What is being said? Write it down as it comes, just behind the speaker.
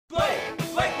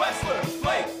Blake Wexler,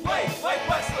 Blake Wexler, Blake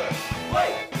Wexler,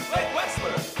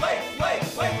 Blake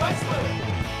Wexler,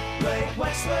 Blake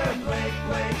Wexler,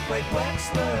 Blake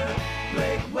Wexler,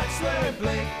 Blake Wexler,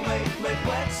 Blake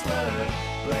Wexler,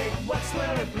 Blake Wexler,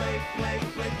 Blake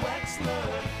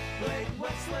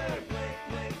Wexler, Blake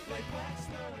Wexler, Blake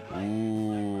Wexler.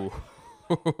 Ooh.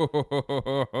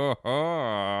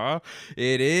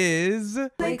 It is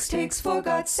Blake's Takes, for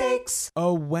God's sakes.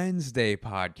 a Wednesday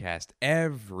podcast.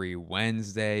 Every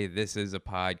Wednesday, this is a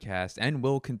podcast and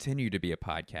will continue to be a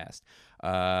podcast.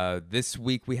 This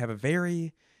week, we have a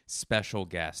very special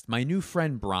guest, my new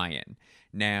friend Brian.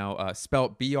 Now,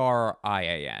 spelt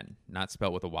B-R-I-A-N, not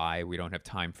spelt with a Y. We don't have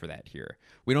time for that here.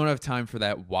 We don't have time for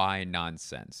that Y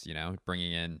nonsense, you know,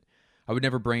 I would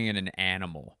never bring in an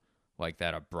animal like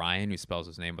that, a Brian who spells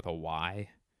his name with a Y.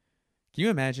 Can you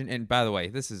imagine? And by the way,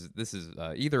 this is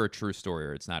either a true story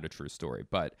or it's not a true story.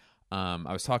 But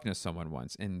I was talking to someone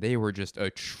once, and they were just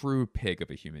a true pig of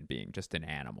a human being, just an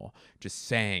animal, just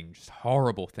saying just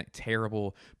horrible,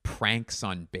 terrible pranks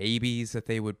on babies that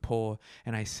they would pull.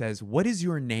 And I says, "What is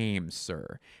your name,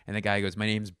 sir?" And the guy goes, "My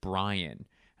name's Brian."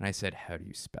 And I said, "How do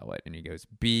you spell it?" And he goes,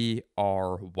 B-R-Y-A-N.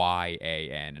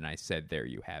 And I said, "There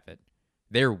you have it.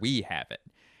 There we have it."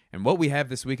 And what we have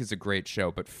this week is a great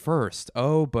show. But first,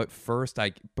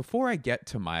 before I get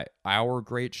to our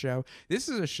great show, this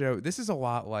is a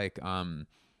lot like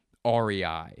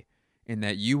REI in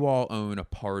that you all own a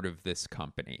part of this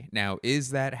company. Now, is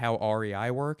that how REI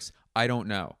works? I don't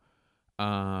know.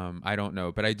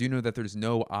 But I do know that there's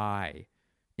no I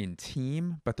in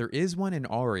team, but there is one in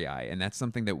REI, and that's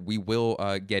something that we will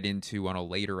get into on a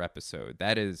later episode.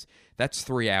 That's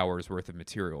 3 hours worth of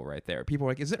material right there. People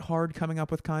are like, is it hard coming up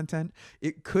with content?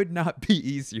 It could not be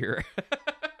easier.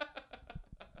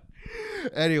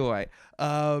 Anyway,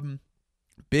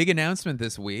 big announcement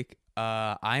this week.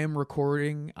 I'm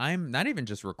not even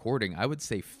just recording, I would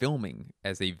say filming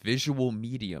as a visual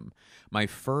medium, my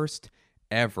first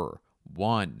ever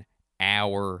 1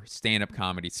 hour stand-up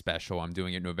comedy special. I'm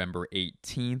doing it November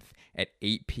 18th at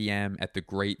 8 p.m. at the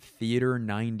Great Theater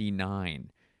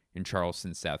 99 in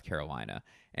Charleston, South Carolina.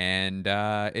 And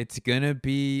it's going to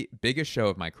be biggest show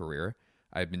of my career.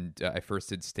 I first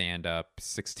did stand-up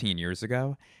 16 years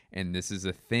ago, and this is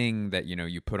a thing that,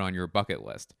 you put on your bucket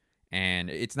list.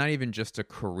 And it's not even just a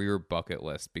career bucket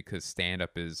list, because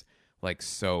stand-up is like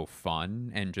so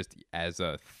fun and just as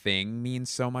a thing means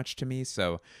so much to me.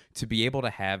 So to be able to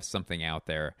have something out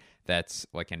there that's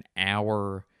like an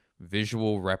hour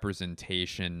visual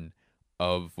representation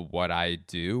of what I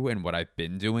do and what I've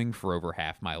been doing for over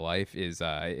half my life is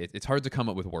it's hard to come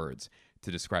up with words to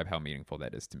describe how meaningful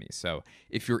that is to me. So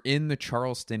if you're in the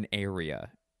Charleston area,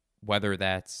 whether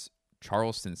that's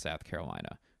Charleston, South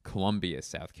Carolina, Columbia,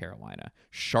 South Carolina,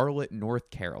 Charlotte,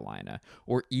 North Carolina,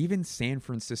 or even San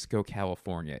Francisco,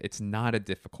 California, it's not a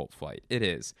difficult flight. It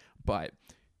is, but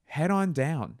head on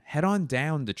down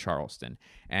to Charleston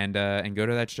and go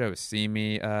to that show. See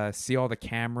me, see all the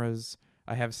cameras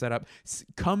I have set up.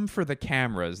 Come for the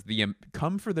cameras.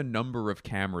 Come for the number of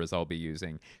cameras I'll be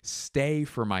using. Stay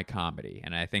for my comedy.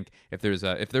 And I think if there's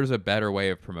a better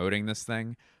way of promoting this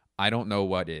thing, I don't know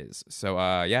what is. So,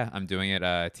 I'm doing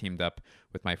it teamed up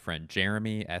with my friend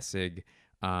Jeremy Essig,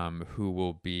 who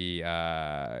will be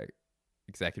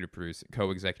co-executive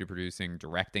producing,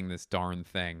 directing this darn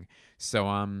thing. So,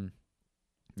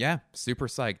 super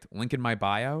psyched. Link in my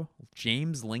bio,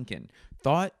 James Lincoln.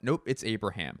 Nope, it's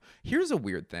Abraham. Here's a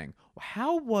weird thing.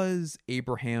 How was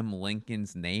Abraham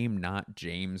Lincoln's name not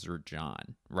James or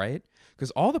John, right?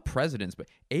 Because all the presidents, but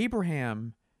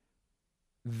Abraham,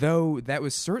 though that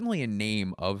was certainly a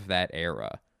name of that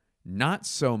era, not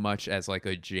so much as like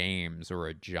a James or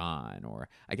a John, or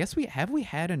I guess we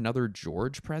had another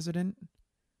George president?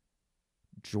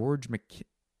 Who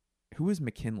was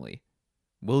McKinley?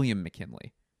 William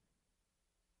McKinley.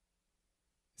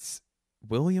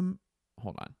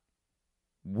 Hold on.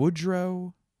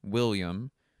 Woodrow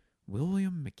William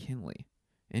McKinley.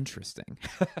 Interesting.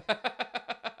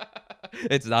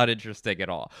 It's not interesting at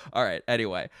all. All right.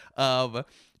 Anyway,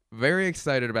 very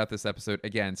excited about this episode.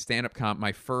 Again, stand-up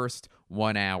my first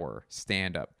 1 hour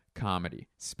stand-up comedy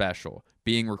special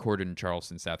being recorded in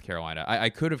Charleston, South Carolina. I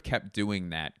could have kept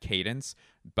doing that cadence.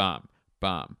 Bum,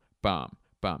 bum, bum,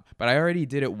 bum. But I already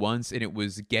did it once, and it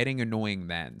was getting annoying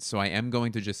then. So I am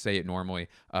going to just say it normally.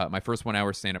 My first 1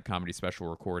 hour stand-up comedy special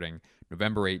recording,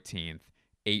 November 18th,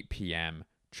 8 p.m.,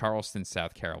 Charleston,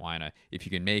 South Carolina. If you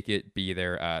can make it, be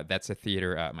there. That's a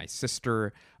theater my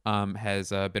sister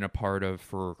has been a part of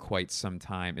for quite some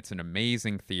time. It's an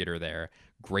amazing theater there.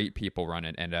 Great people run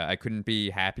it. And I couldn't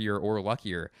be happier or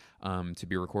luckier to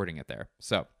be recording it there.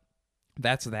 So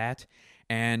that's that.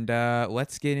 And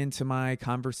let's get into my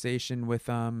conversation with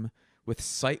my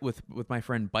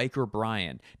friend Biker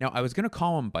Brian. Now, I was gonna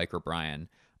call him Biker Brian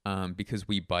because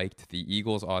we biked the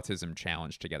Eagles Autism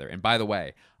Challenge together. And by the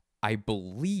way, I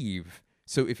believe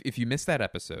so. If you missed that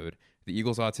episode, the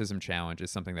Eagles Autism Challenge is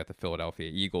something that the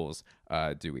Philadelphia Eagles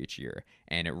do each year,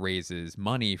 and it raises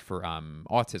money for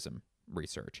autism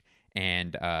research.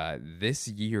 And this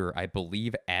year, I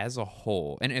believe, as a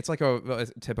whole, and it's like a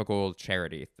typical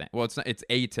charity thing. Well, it's not, it's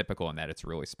atypical in that it's a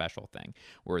really special thing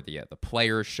where the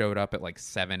players showed up at like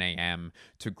 7 a.m.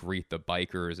 to greet the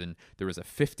bikers, and there was a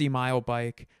 50-mile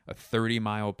bike, a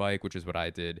 30-mile bike, which is what I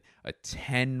did, a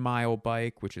 10-mile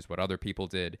bike, which is what other people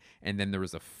did, and then there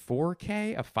was a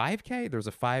 4K, a 5K. There was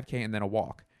a 5K, and then a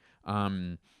walk.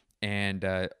 And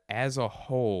as a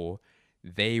whole,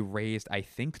 they raised, I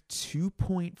think,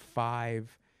 $2.5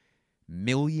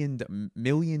 million. Do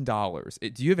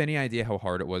you have any idea how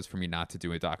hard it was for me not to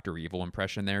do a Dr. Evil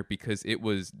impression there? Because it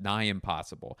was nigh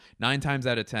impossible. 9 times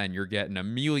out of 10, you're getting $1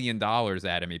 million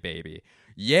out of me, baby.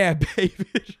 Yeah, baby.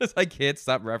 Just I can't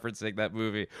stop referencing that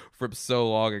movie from so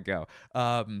long ago.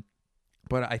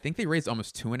 But I think they raised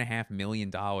almost $2.5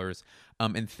 million.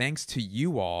 And thanks to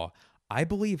you all, I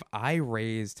believe I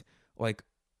raised like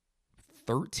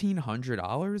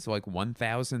 $1,300, like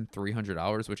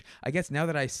 $1,300, which I guess now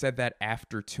that I said that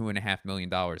after $2.5 million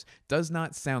does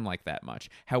not sound like that much.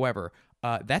 However,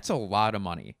 that's a lot of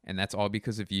money, and that's all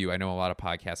because of you. I know a lot of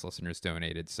podcast listeners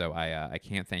donated, so I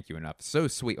can't thank you enough. So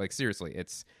sweet. Like, seriously,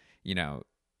 it's, you know,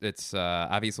 it's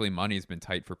obviously money's been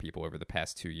tight for people over the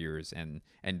past 2 years and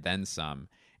then some.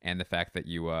 And the fact that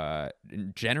you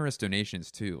generous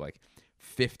donations too, like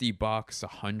 $50,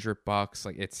 $100,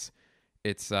 like it's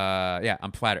yeah,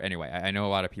 I'm flattered. Anyway, I know a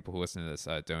lot of people who listen to this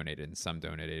donated, and some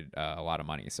donated a lot of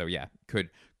money. So yeah, could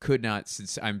not.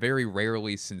 I'm very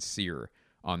rarely sincere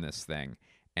on this thing,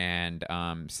 and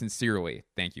sincerely,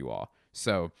 thank you all.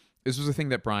 So this was a thing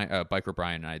that Biker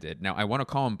Brian and I did. Now I want to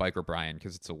call him Biker Brian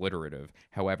because it's alliterative.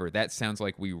 However, that sounds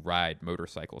like we ride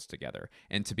motorcycles together.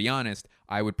 And to be honest,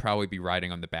 I would probably be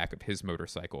riding on the back of his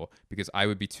motorcycle because I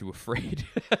would be too afraid.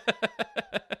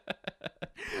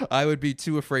 I would be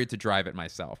too afraid to drive it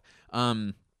myself.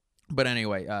 But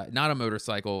anyway, not a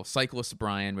motorcycle. Cyclist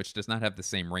Brian, which does not have the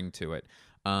same ring to it.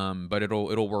 But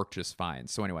it'll work just fine.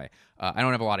 So anyway, I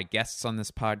don't have a lot of guests on this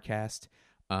podcast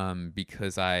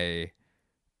because I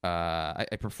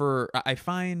prefer. I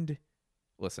find,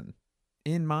 listen,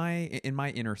 in my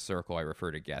inner circle, I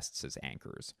refer to guests as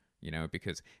anchors. You know,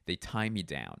 because they tie me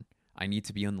down. I need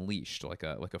to be unleashed like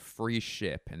a free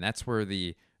ship, and that's where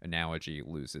the analogy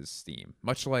loses steam,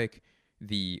 much like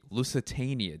the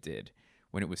Lusitania did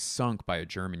when it was sunk by a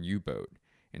German U-boat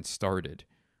and started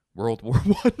World War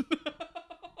I.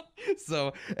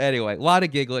 So anyway, a lot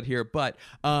of giglet here, but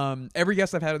every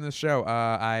guest I've had on this show,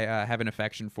 I have an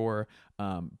affection for.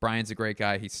 Brian's a great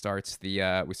guy. He starts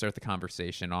we start the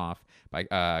conversation off by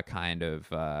kind of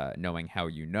knowing how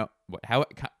you know I'm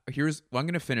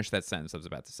going to finish that sentence I was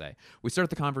about to say. We start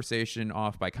the conversation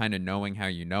off by kind of knowing how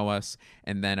you know us,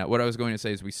 and then what I was going to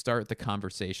say is we start the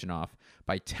conversation off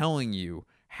by telling you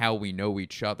how we know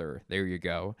each other. There you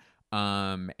go.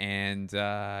 Yeah,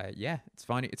 it's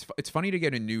funny. It's funny to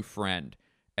get a new friend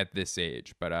at this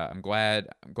age, but I'm glad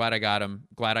I got him.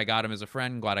 Glad I got him as a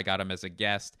friend. Glad I got him as a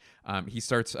guest. He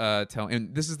starts telling,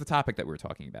 and this is the topic that we're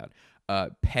talking about: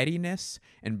 pettiness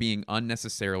and being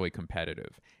unnecessarily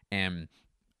competitive. And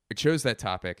I chose that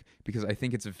topic because I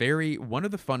think it's one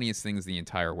of the funniest things in the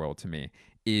entire world to me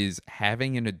is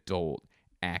having an adult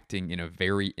acting in a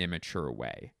very immature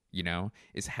way. You know,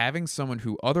 is having someone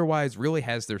who otherwise really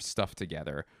has their stuff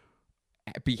together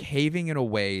behaving in a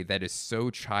way that is so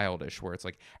childish, where it's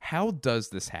like, how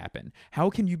does this happen? How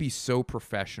can you be so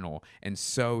professional and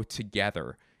so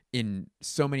together in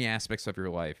so many aspects of your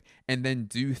life and then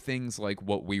do things like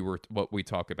what we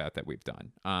talk about that we've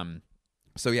done?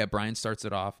 So yeah, Brian starts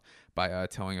it off by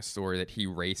telling a story that he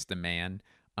raced a man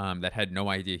that had no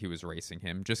idea he was racing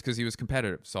him just because he was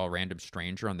competitive. Saw a random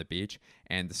stranger on the beach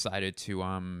and decided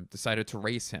to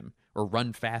race him or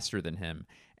run faster than him.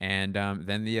 And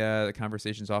then the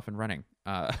conversation's off and running,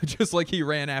 just like he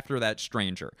ran after that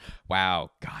stranger.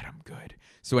 Wow, God, I'm good.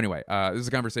 So anyway, this is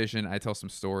a conversation. I tell some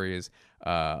stories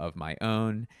of my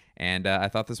own, and I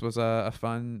thought this was a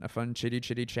fun chitty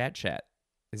chat.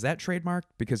 Is that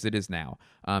trademarked? Because it is now.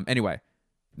 Anyway,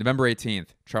 November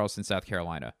 18th, Charleston, South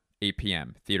Carolina. 8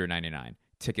 p.m., Theater 99.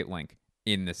 Ticket link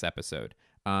in this episode.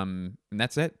 And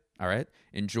that's it. All right.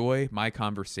 Enjoy my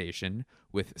conversation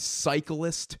with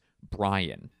cyclist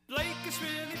Brian. Blake is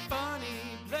really funny.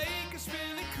 Blake is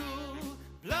really cool.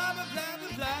 Blah, blah, blah,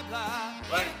 blah, blah,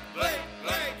 blah.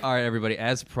 Blake. All right, everybody.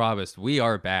 As promised, we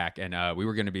are back, and we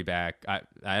were going to be back.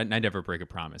 I never break a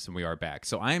promise, and we are back.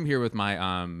 So I am here with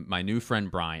my my new friend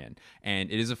Brian,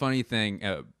 and it is a funny thing.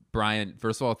 Brian,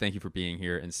 first of all, thank you for being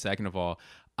here, and second of all,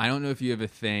 I don't know if you have a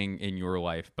thing in your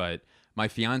life, but my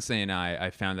fiance and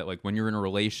I found that like when you're in a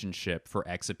relationship for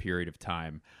X a period of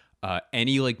time,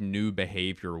 any like new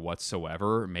behavior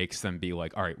whatsoever makes them be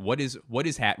like, all right,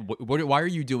 why are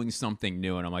you doing something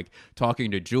new? And I'm like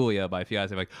talking to Julia, my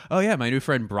fiance, I'm like, oh yeah, my new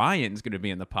friend Brian's going to be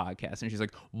in the podcast. And she's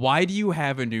like, why do you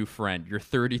have a new friend? You're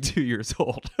 32 years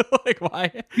old. Like,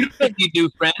 why? You do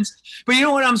friends. But you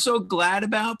know what I'm so glad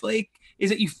about, Blake,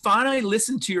 is that you finally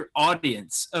listen to your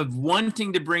audience of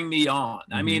wanting to bring me on.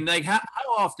 Mm-hmm. I mean, like how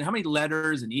often, how many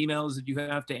letters and emails did you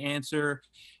have to answer?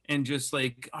 And just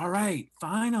like, all right,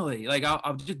 finally, like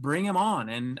I'll just bring him on.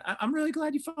 And I'm really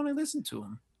glad you finally listened to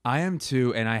him. I am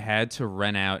too. And I had to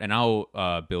rent out, and I'll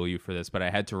bill you for this, but I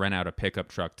had to rent out a pickup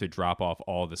truck to drop off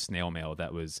all the snail mail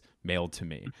that was mailed to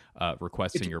me,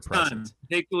 requesting your presence.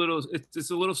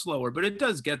 It's a little slower, but it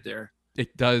does get there.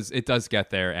 It does get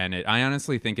there, and I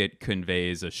honestly think it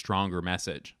conveys a stronger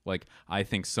message. Like, I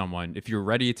think if you're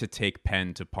ready to take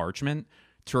pen to parchment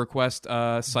to request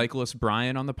cyclist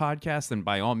Brian on the podcast, then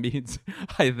by all means,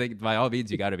 I think by all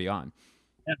means you got to be on.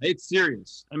 Yeah, it's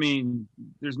serious. I mean,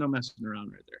 there's no messing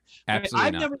around right there.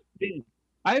 Absolutely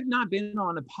I have not been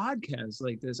on a podcast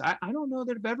like this. I don't know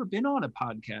that I've ever been on a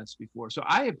podcast before, so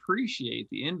I appreciate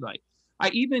the invite.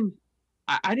 I didn't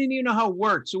even know how it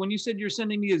worked. So when you said you're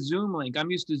sending me a Zoom link,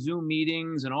 I'm used to Zoom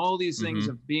meetings and all these things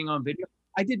of being on video.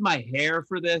 I did my hair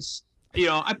for this. You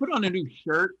know, I put on a new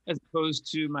shirt as opposed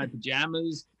to my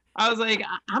pajamas. I was like,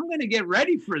 I'm going to get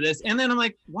ready for this. And then I'm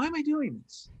like, why am I doing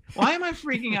this? Why am I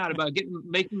freaking out about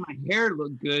making my hair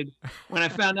look good when I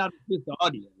found out it's just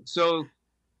audio? So,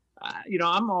 you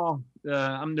know,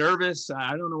 I'm nervous.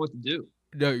 I don't know what to do.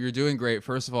 No, you're doing great.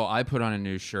 First of all, I put on a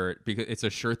new shirt because it's a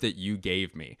shirt that you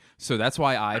gave me. So that's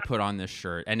why I put on this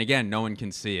shirt. And again, no one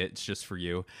can see it. It's just for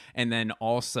you. And then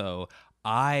also,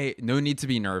 no need to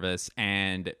be nervous.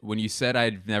 And when you said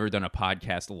I'd never done a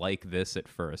podcast like this at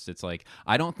first, it's like,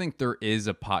 I don't think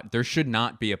there should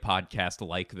not be a podcast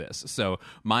like this. So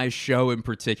my show in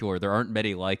particular, there aren't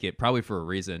many like it, probably for a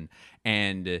reason.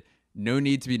 And no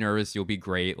need to be nervous. You'll be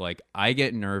great. Like, I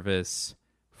get nervous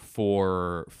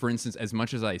for instance, as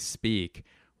much as I speak,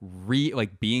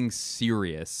 like being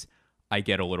serious, I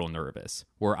get a little nervous,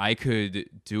 where I could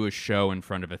do a show in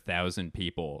front of 1,000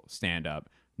 people, stand up,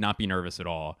 not be nervous at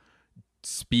all,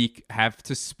 have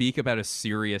to speak about a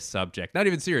serious subject, not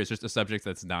even serious, just a subject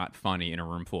that's not funny in a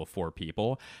room full of 4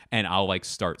 people, and I'll like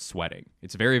start sweating.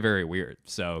 It's very, very weird.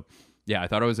 So yeah, I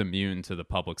thought I was immune to the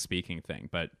public speaking thing,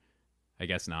 but I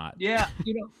guess not. Yeah.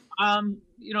 You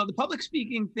know, the public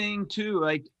speaking thing too,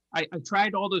 like I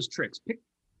tried all those tricks.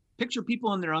 Picture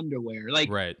people in their underwear.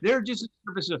 Like, right. They're just a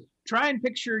service of, try and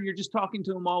picture you're just talking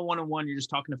to them all one-on-one. You're just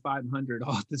talking to 500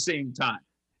 all at the same time.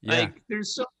 Yeah. Like,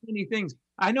 there's so many things.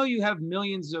 I know you have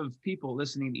millions of people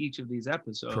listening to each of these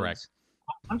episodes. Correct.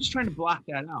 I'm just trying to block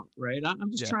that out, right?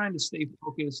 I'm just trying to stay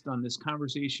focused on this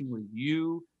conversation with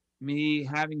you, me,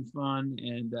 having fun,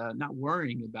 and not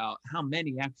worrying about how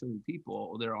many actually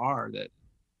people there are that.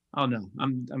 Oh no,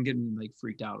 I'm getting like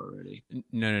freaked out already.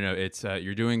 No. It's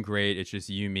you're doing great. It's just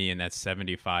you, me, and that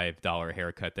 $75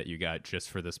 haircut that you got just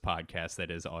for this podcast that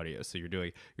is audio. So you're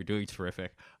doing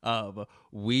terrific. So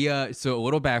a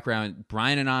little background.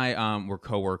 Brian and I were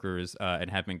coworkers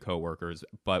and have been coworkers,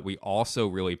 but we also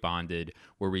really bonded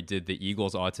where we did the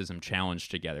Eagles Autism Challenge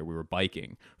together. We were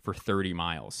biking for 30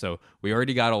 miles. So we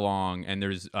already got along, and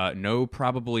there's no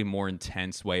probably more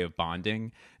intense way of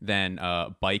bonding than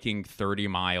biking 30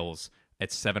 miles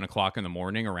at 7:00 in the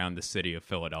morning around the city of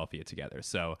Philadelphia together.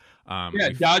 So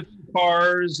dodging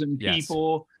cars and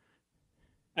people.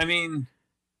 I mean,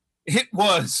 it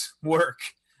was work.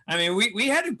 I mean, we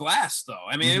had a blast though.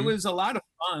 I mean, it was a lot of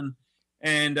fun,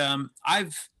 and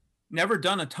I've never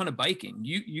done a ton of biking.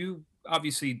 You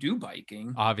obviously do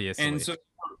biking, obviously, and so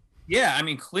yeah. I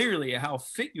mean, clearly how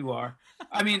fit you are.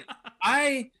 I mean,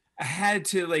 I had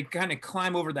to like kind of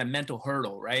climb over that mental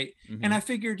hurdle, right? And I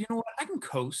figured, you know what, I can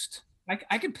coast.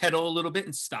 I can pedal a little bit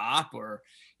and stop, or,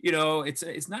 you know,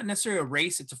 it's not necessarily a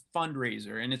race. It's a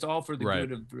fundraiser, and it's all for the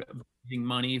good of raising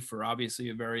money for obviously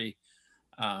a very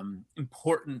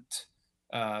important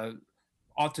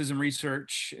autism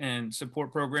research and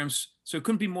support programs. So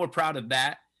couldn't be more proud of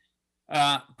that.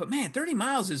 But man, 30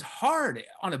 miles is hard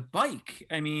on a bike.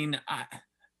 I mean,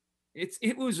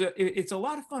 it's a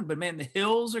lot of fun, but man, the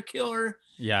hills are killer.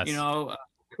 Yes. You know,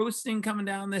 coasting coming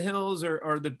down the hills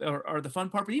or the fun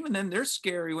part. But even then, they're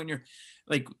scary when you're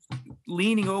like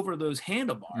leaning over those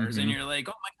handlebars and you're like,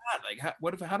 oh my God,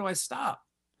 like how do I stop?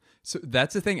 So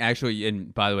that's the thing, actually.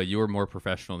 And by the way, you are more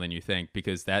professional than you think,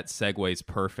 because that segues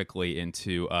perfectly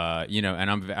into,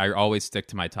 and I always stick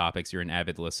to my topics. You're an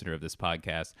avid listener of this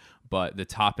podcast, but the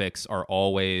topics are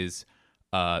always,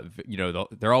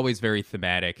 they're always very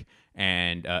thematic.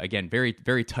 And again, very,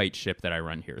 very tight ship that I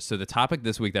run here. So the topic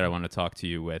this week that I want to talk to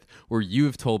you with, where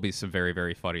you've told me some very,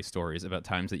 very funny stories about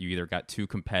times that you either got too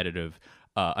competitive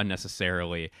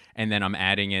unnecessarily, and then I'm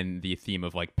adding in the theme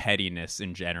of like pettiness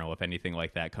in general, if anything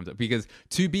like that comes up, because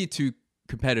to be too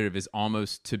competitive is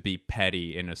almost to be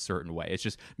petty in a certain way. It's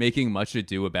just making much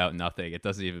ado about nothing. It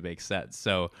doesn't even make sense.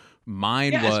 So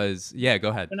mine was, go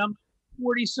ahead. And I'm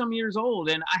 40 some years old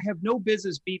and I have no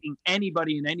business beating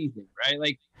anybody in anything, right?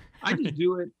 Like I just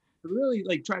do it to really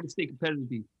like try to stay competitive,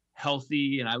 be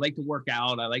healthy, and I like to work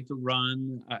out, I like to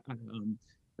run,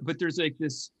 but there's like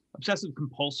this obsessive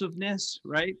compulsiveness,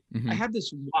 right? I have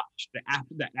this watch, the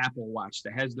Apple Watch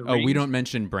that has the we rings. don't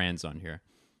mention brands on here.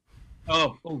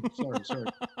 Oh, sorry.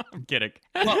 I'm kidding.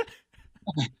 Well,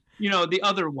 the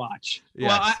other watch. Yes.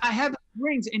 Well, I have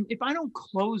rings, and if I don't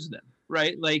close them,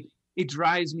 right, like it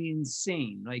drives me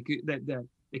insane. Like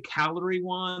the calorie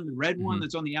one, the red one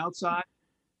that's on the outside,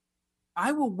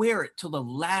 I will wear it till the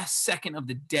last second of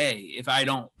the day if I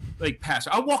don't like pass.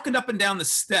 I'm walking up and down the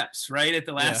steps right at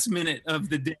the last minute of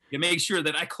the day to make sure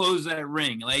that I close that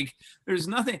ring. Like there's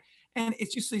nothing, and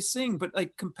it's just this thing. But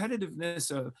like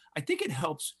competitiveness, I think it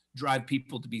helps drive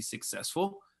people to be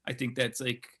successful. I think that's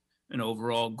like an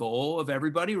overall goal of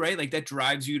everybody, right? Like that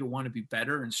drives you to want to be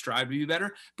better and strive to be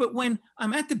better. But when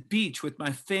I'm at the beach with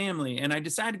my family and I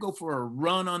decide to go for a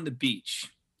run on the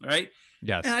beach, right?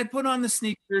 Yes. And I put on the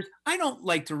sneakers. I don't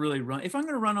like to really run. If I'm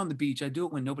going to run on the beach, I do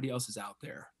it when nobody else is out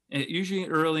there. Usually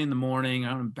early in the morning.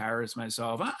 I don't embarrass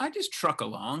myself. I just truck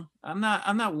along. I'm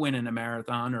not winning a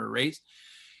marathon or a race.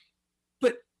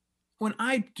 But when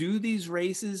I do these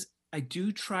races, I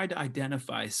do try to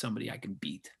identify somebody I can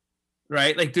beat.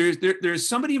 Right? Like there's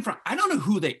somebody in front. I don't know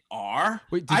who they are.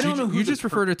 Wait, I don't know who you just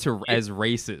referred to as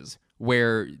races,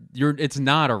 where it's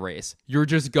not a race. You're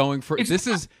just going for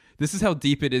This is how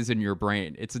deep it is in your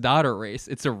brain. It's not a race.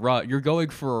 It's a run. You're going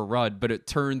for a run, but it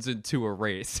turns into a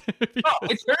race. It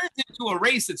turns into a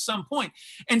race at some point.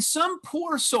 And some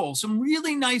poor soul, some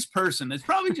really nice person that's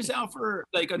probably just out for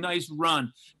like a nice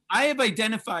run, I have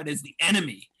identified as the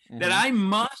enemy that I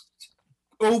must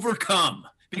overcome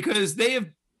because they have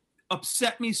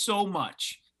upset me so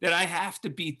much that I have to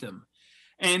beat them.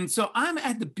 And so I'm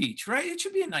at the beach, right? It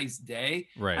should be a nice day.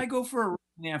 Right. I go for a run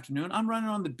in the afternoon. I'm running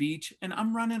on the beach and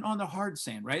I'm running on the hard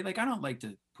sand, right? Like I don't like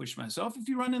to push myself. If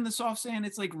you run in the soft sand,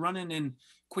 it's like running in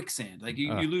quicksand. Like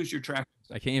you lose your track.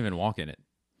 I can't even walk in it.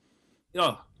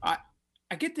 Oh, I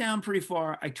get down pretty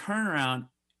far. I turn around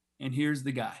and here's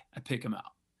the guy. I pick him out.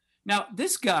 Now,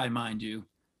 this guy, mind you,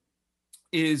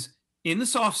 is in the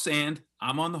soft sand.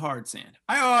 I'm on the hard sand.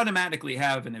 I automatically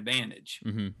have an advantage.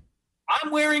 I'm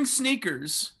wearing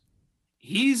sneakers.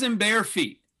 He's in bare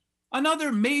feet.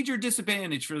 Another major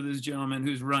disadvantage for this gentleman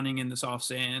who's running in the soft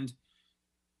sand.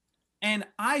 And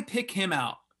I pick him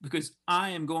out because I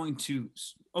am going to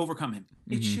overcome him.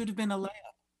 It should have been a layup.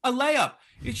 A layup.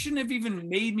 It shouldn't have even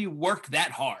made me work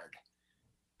that hard.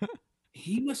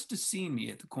 He must have seen me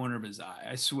at the corner of his eye,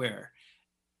 I swear,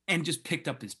 and just picked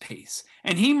up his pace.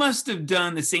 And he must have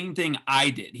done the same thing I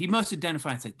did. He must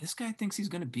identify and say, this guy thinks he's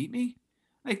going to beat me?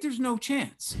 Like, there's no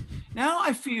chance. Now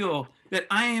I feel that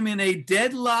I am in a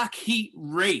deadlock heat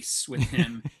race with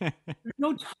him. There's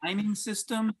no timing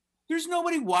system. There's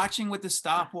nobody watching with the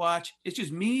stopwatch. It's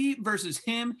just me versus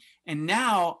him. And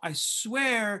now I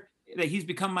swear that he's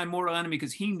become my mortal enemy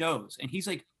because he knows. And he's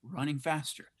like running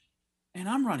faster. And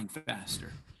I'm running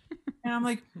faster. And I'm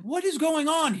like, what is going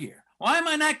on here? Why am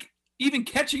I not even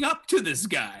catching up to this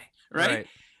guy? Right.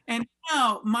 And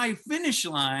now my finish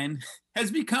line has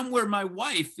become where my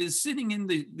wife is sitting in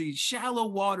the shallow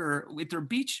water with her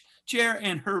beach chair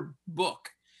and her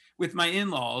book with my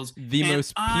in-laws. The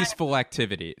most peaceful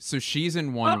activity. So she's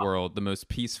in one world, the most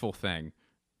peaceful thing.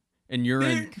 And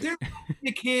they're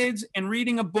the kids and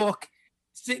reading a book,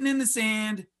 sitting in the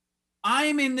sand.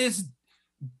 I'm in this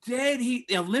dead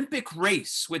heat Olympic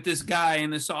race with this guy in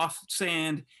the soft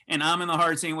sand, and I'm in the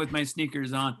hard sand with my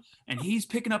sneakers on, and he's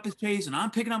picking up his pace and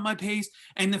I'm picking up my pace,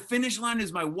 and the finish line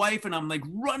is my wife, and I'm like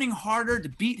running harder to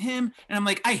beat him, and I'm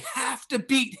like, I have to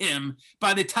beat him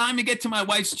by the time I get to my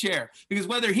wife's chair, because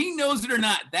whether he knows it or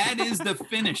not, that is the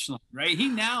finish line, right? He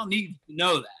now needs to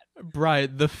know that.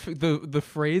 Brian, the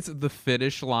phrase "the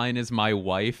finish line is my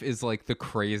wife" is like the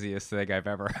craziest thing I've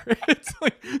ever heard. It's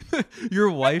like your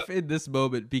wife in this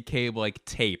moment became like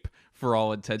tape for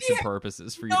all intents and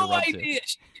purposes for you to No run idea.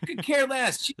 She could care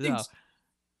less. She to. thinks.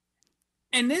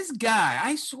 And this guy,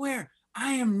 I swear,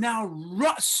 I am now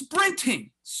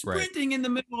sprinting in the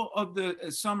middle of the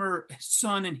summer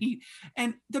sun and heat,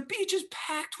 and the beach is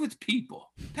packed with people.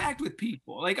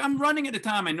 Like I'm running at a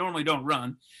time I normally don't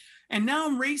run, and now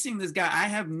I'm racing this guy. I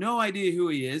have no idea who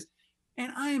he is,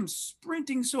 and I am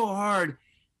sprinting so hard,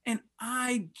 and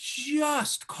I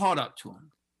just caught up to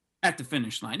him at the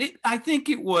finish line. I think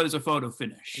it was a photo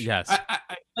finish. Yes.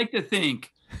 I like to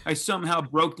think I somehow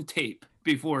broke the tape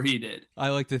before he did. I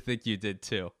like to think you did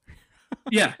too.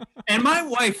 Yeah. And my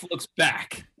wife looks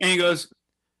back and he goes,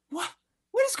 what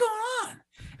is going on?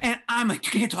 And I'm like,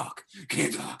 can't talk.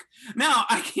 Now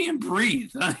I can't breathe.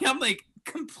 I'm like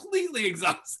completely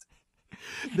exhausted.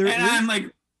 I'm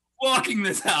like walking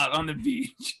this out on the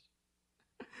beach.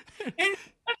 And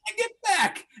I get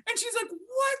back and she's like,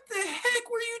 what the heck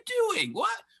were you doing? What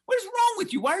is wrong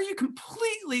with you? Why are you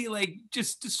completely like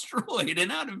just destroyed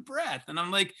and out of breath? And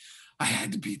I'm like, I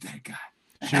had to beat that guy.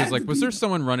 She was like, was there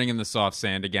someone running in the soft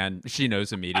sand again? She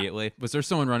knows immediately. Was there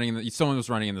someone someone was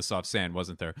running in the soft sand,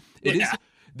 wasn't there?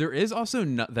 There is also,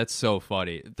 that's so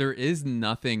funny. There is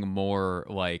nothing more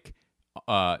like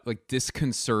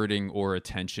disconcerting or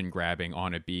attention grabbing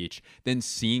on a beach than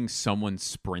seeing someone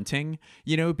sprinting,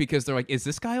 because they're like, is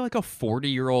this guy like a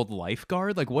 40-year-old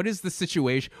lifeguard? Like, what is the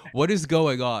situation? What is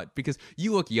going on? Because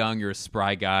you look young, you're a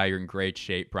spry guy, you're in great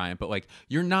shape, Brian, but like,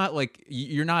 you're not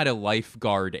a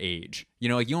lifeguard age,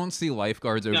 like you don't see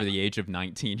lifeguards over the age of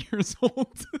 19 years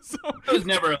old. So. I was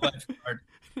never a lifeguard.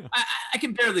 I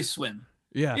can barely swim.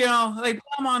 Yeah. Like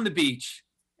I'm on the beach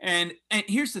and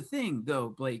here's the thing though,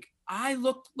 Blake, I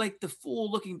looked like the fool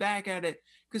looking back at it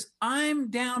because I'm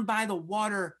down by the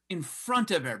water in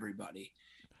front of everybody.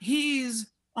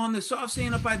 He's on the soft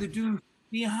sand up by the dune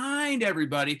behind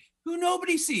everybody who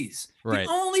nobody sees. Right.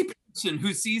 The only person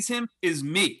who sees him is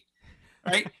me.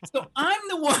 Right. So I'm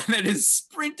the one that is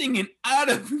sprinting and out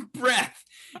of breath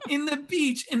in the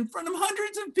beach in front of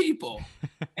hundreds of people.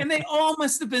 And they all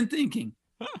must have been thinking,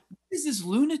 what is this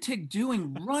lunatic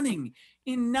doing running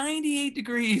in 98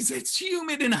 degrees? It's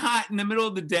humid and hot in the middle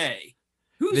of the day.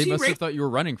 They must have thought you were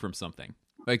running from something.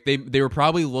 Like they were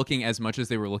probably looking, as much as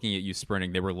they were looking at you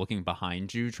sprinting, they were looking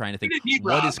behind you, trying to think,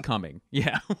 what is coming?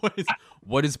 Yeah,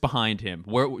 what is behind him?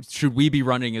 Where should we be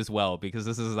running as well? Because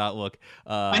this does not look.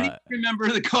 I need to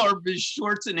remember the color of his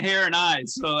shorts and hair and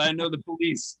eyes, so I know the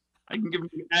police. I can give him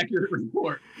an accurate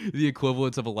report. The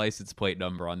equivalence of a license plate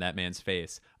number on that man's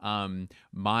face.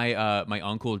 My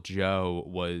Uncle Joe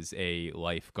was a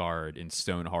lifeguard in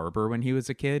Stone Harbor when he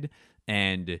was a kid,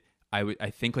 and I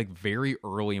think like very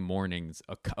early mornings,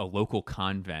 a local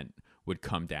convent would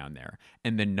come down there,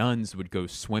 and the nuns would go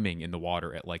swimming in the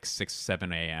water at like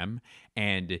 6-7 a.m.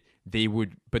 and they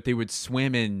would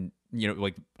swim in,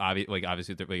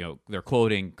 obviously their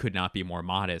clothing could not be more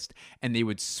modest, and they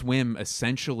would swim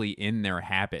essentially in their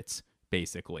habits,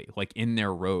 basically like in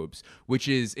their robes,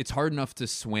 it's hard enough to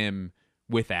swim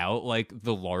without like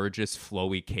the largest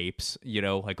flowy capes,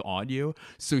 like on you.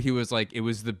 So he was like, it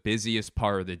was the busiest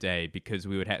part of the day because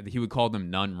he would call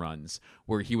them nun runs,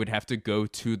 where he would have to go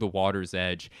to the water's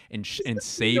edge and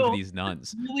save these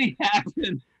nuns. It really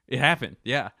happened. It happened.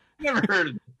 Yeah. Never heard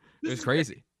of it. It was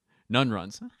crazy. Nun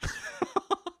runs.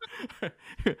 All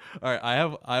right.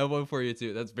 I have one for you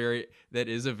too. That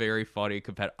is a very funny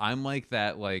competitor. I'm like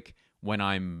that, like when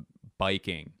I'm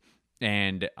biking.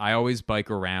 And I always bike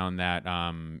around that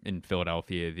in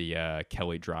Philadelphia, the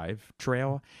Kelly Drive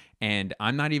Trail. And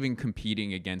I'm not even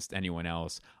competing against anyone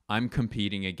else. I'm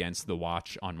competing against the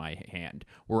watch on my hand,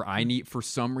 where I for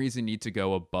some reason, need to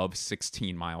go above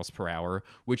 16 miles per hour,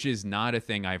 which is not a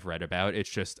thing I've read about. It's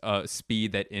just a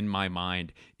speed that in my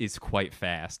mind is quite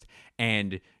fast.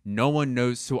 And no one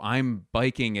knows. So I'm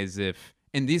biking as if...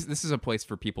 And this is a place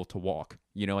for people to walk,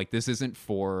 like this isn't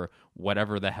for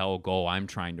whatever the hell goal I'm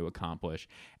trying to accomplish.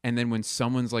 And then when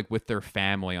someone's like with their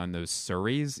family on those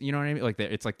Surreys, you know what I mean? Like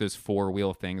it's like those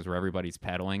 4-wheel things where everybody's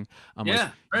pedaling. I'm like,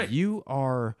 right. You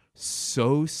are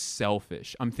so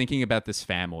selfish. I'm thinking about this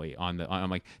family I'm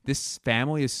like, this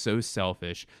family is so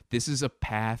selfish. This is a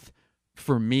path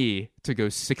for me to go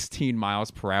 16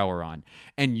 miles per hour on,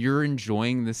 and you're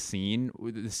enjoying the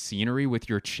scenery with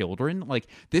your children. Like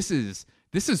this is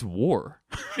war.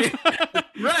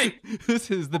 Right. This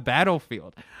is the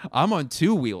battlefield. I'm on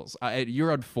 2 wheels.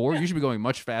 You're on 4. You should be going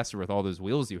much faster with all those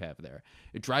wheels you have there.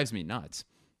 It drives me nuts.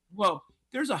 Well,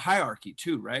 there's a hierarchy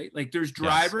too, right? Like there's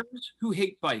drivers who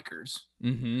hate bikers.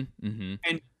 Mm-hmm. Mm-hmm.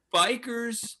 And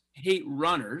bikers hate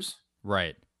runners,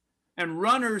 Right. and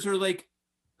runners are like,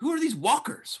 who are these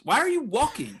walkers? Why are you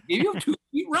walking? You have 2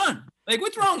 feet, run. Like,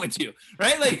 what's wrong with you?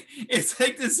 Right? Like, it's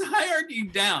like this hierarchy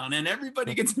down, and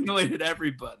everybody gets annoyed at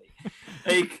everybody.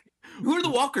 Like, who are the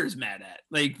walkers mad at?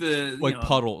 Like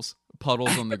puddles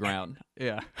on the ground.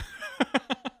 Yeah.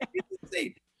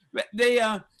 They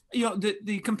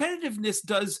the competitiveness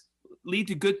does lead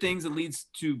to good things. It leads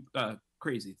to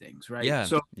crazy things, right? Yeah.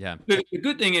 So Yeah. the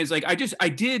good thing is, like, I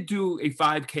did do a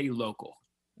 5K local,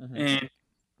 and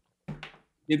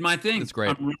did my thing. That's great.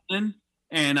 I'm running,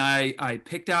 and I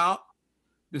picked out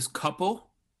this couple.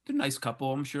 They're a nice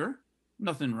couple, I'm sure.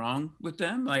 Nothing wrong with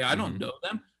them. Like, I don't know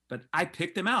them, but I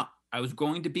picked them out. I was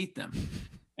going to beat them,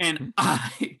 and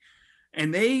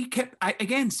they kept.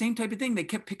 Again, same type of thing. They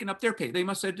kept picking up their pace. They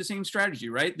must have the same strategy,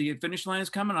 right? The finish line is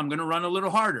coming. I'm going to run a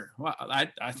little harder. Well,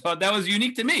 I thought that was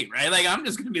unique to me, right? Like, I'm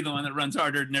just going to be the one that runs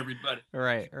harder than everybody.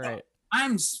 Right.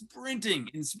 I'm sprinting,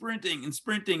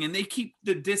 and they keep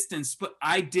the distance. But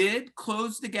I did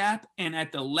close the gap, and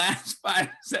at the last 5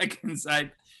 seconds, I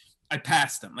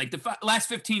passed them. Like the last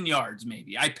 15 yards,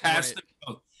 maybe. I passed them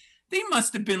both. They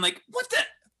must have been like, what the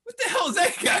hell is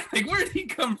that guy? Like, where did he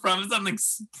come from? So I'm like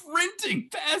sprinting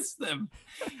past them.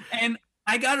 And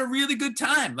I got a really good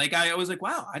time. Like, I was like,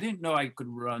 wow, I didn't know I could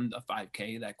run a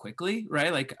 5K that quickly,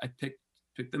 right? Like, I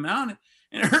picked them out, and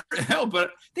it hurt hell,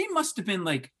 but they must have been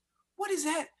like, what is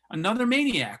that? Another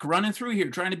maniac running through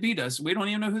here trying to beat us. We don't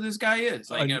even know who this guy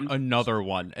is. Like, Another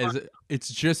one. It's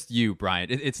just you, Brian.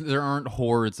 There aren't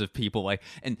hordes of people like,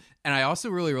 and I also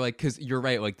really like, because you're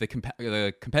right, like the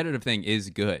competitive thing is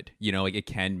good. You know, like it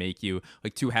can make you,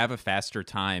 like, to have a faster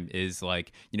time is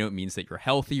like, you know, it means that you're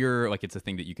healthier. Like, it's a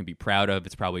thing that you can be proud of.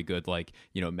 It's probably good, like,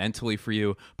 you know, mentally for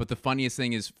you. But the funniest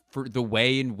thing is, for the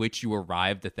way in which you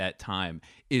arrived at that time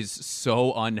is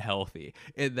so unhealthy.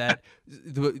 In that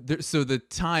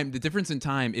the difference in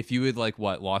time, if you had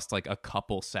lost like a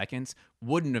couple seconds,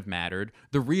 wouldn't have mattered.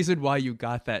 The reason why you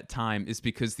got that time is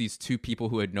because these two people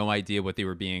who had no idea what they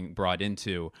were being brought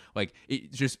into, like,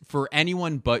 it just, for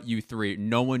anyone but you three,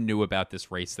 no one knew about this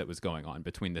race that was going on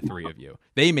between the three of you.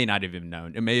 They may not have even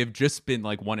known. It may have just been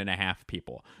like 1.5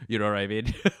 people. You know what I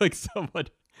mean? Like, someone.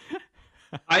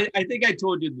 I think I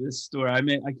told you this story. I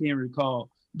can't recall,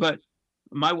 but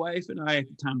my wife and I at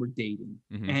the time were dating,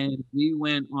 and we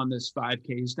went on this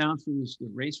 5Ks down through the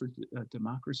race for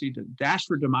democracy, to Dash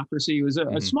for Democracy. It was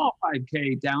a small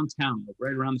 5K downtown, like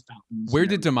right around the fountains. Where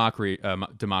did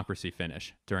democracy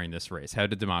finish during this race? How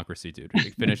did democracy do? Did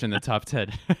it finish in the top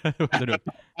 10?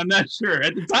 I'm not sure.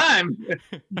 At the time,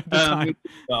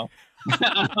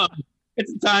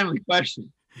 it's a timely question.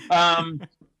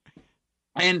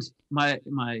 And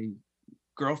my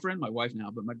girlfriend, my wife now,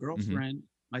 but my girlfriend,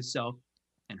 myself,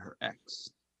 and her ex,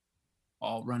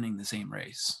 all running the same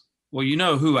race. Well, you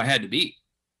know who I had to beat,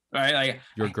 right? Like,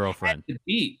 your girlfriend. I had to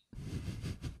beat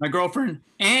my girlfriend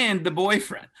and the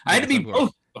boyfriend. I had to beat both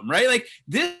of them, right? Like,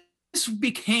 this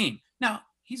became, now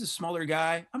he's a smaller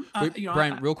guy.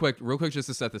 Brian, real quick, just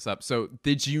to set this up. So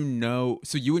did you know,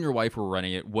 so you and your wife were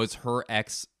running it. Was her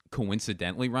ex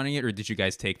coincidentally running it, or did you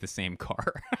guys take the same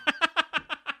car?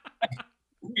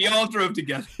 We all drove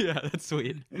together. Yeah, that's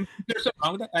sweet. There's something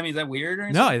wrong with that? I mean, is that weird or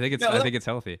anything? No, I think it's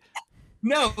healthy.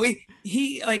 No,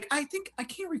 he like, I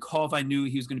can't recall if I knew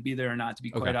he was going to be there or not, to be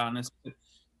quite honest. But,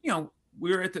 you know,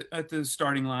 we were at the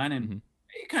starting line, and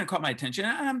it kind of caught my attention.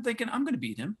 And I'm thinking, I'm going to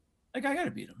beat him. Like, I got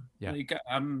to beat him. Yeah. Like,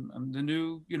 I'm the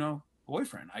new, you know,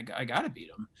 boyfriend. I got to beat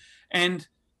him. And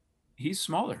he's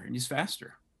smaller and he's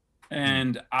faster.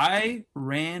 And I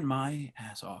ran my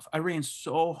ass off. I ran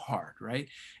so hard, right?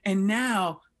 And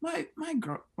now my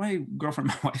girlfriend,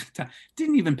 my wife,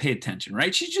 didn't even pay attention,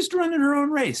 right? She's just running her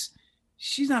own race.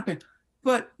 She's not paying.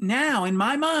 But now in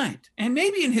my mind, and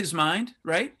maybe in his mind,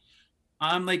 right?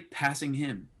 I'm like passing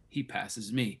him. He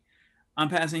passes me. I'm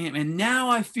passing him. And now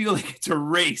I feel like it's a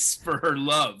race for her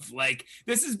love. Like,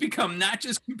 this has become not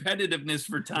just competitiveness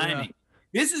for timing. Yeah.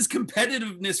 This is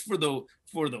competitiveness for the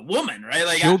woman, right?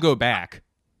 Like, she'll go back.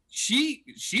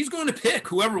 She's going to pick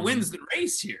whoever wins the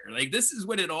race here. Like, this is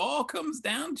what it all comes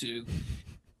down to.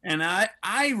 And I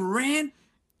ran.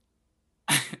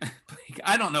 Like,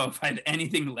 I don't know if I had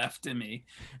anything left in me,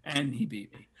 and he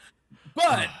beat me.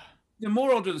 But the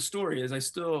moral to the story is,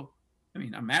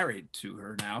 I'm married to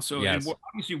her now, so it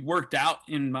obviously worked out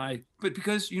but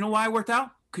because, you know why it worked out?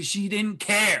 Because she didn't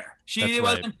care. She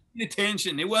wasn't paying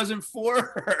attention. It wasn't for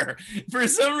her. For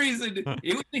some reason,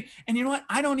 and you know what?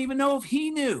 I don't even know if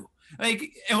he knew.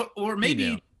 Like, or maybe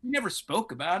he never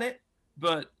spoke about it.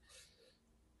 But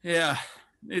yeah,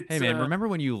 It's, Hey man, remember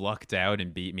when you lucked out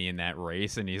and beat me in that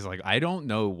race? And he's like, I don't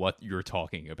know what you're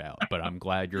talking about, but I'm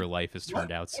glad your life has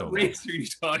turned out so what well. race are you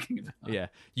talking about? Yeah,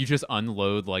 you just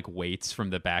unload like weights from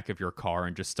the back of your car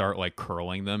and just start like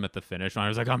curling them at the finish line. I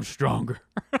was like, I'm stronger.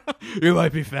 You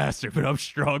might be faster, but I'm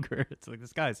stronger. It's like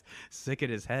this guy's sick at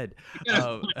his head.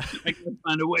 I gotta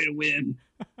find a way to win.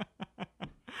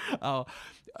 Oh,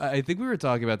 I think we were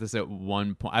talking about this at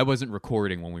one point. I wasn't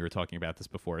recording when we were talking about this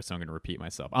before, so I'm going to repeat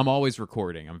myself. I'm always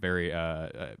recording. I'm very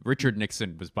Richard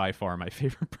Nixon was by far my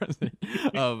favorite president.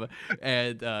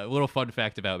 And a little fun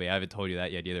fact about me, I haven't told you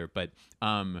that yet either. But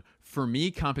for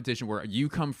me, competition, where you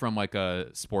come from like a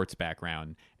sports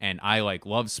background, and I like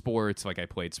love sports. Like I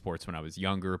played sports when I was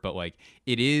younger, but like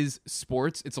it is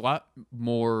sports. It's a lot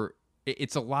more.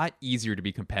 It's a lot easier to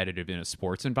be competitive in a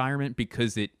sports environment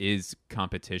because it is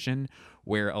competition,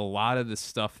 where a lot of the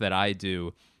stuff that I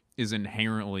do is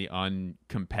inherently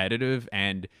uncompetitive.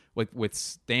 And like with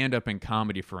stand-up and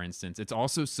comedy, for instance, it's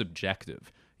also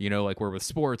subjective, you know, like where with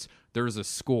sports, there's a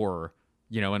score,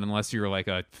 you know, and unless you're like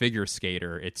a figure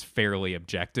skater, it's fairly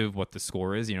objective what the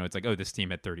score is. You know, it's like, oh, this team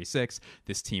had 36,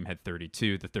 this team had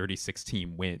 32, the 36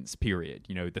 team wins, period.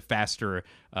 You know, the faster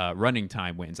running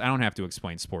time wins. I don't have to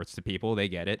explain sports to people. They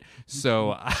get it.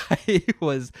 So I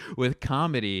was with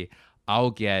comedy,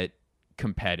 I'll get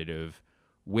competitive,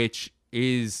 which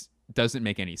doesn't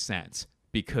make any sense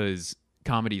because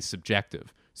comedy is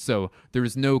subjective. So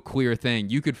there's no clear thing.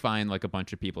 You could find like a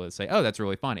bunch of people that say, oh, that's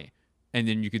really funny. And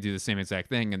then you could do the same exact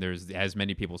thing, and there's as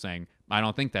many people saying, I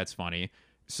don't think that's funny.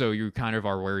 So you kind of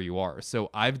are where you are. So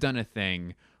I've done a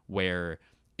thing where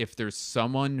if there's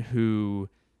someone who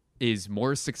is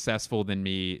more successful than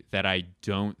me that I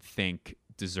don't think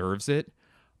deserves it,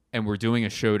 and we're doing a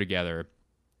show together,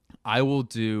 I will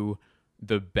do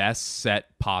the best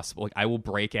set possible. Like I will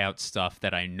break out stuff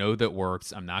that I know that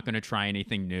works. I'm not going to try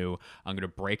anything new. I'm going to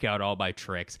break out all my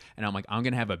tricks. And I'm like, I'm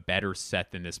going to have a better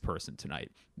set than this person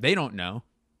tonight. They don't know.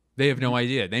 They have no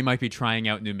idea. They might be trying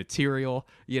out new material,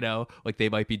 you know, like they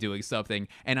might be doing something.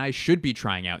 And I should be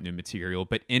trying out new material.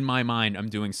 But in my mind, I'm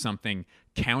doing something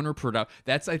counterproductive.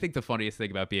 That's, I think, the funniest thing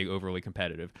about being overly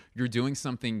competitive. You're doing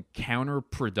something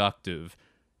counterproductive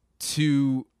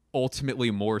to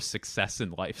ultimately more success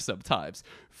in life sometimes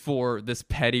for this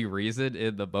petty reason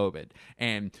in the moment.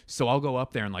 And so I'll go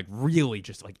up there and like really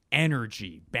just like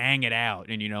energy, bang it out.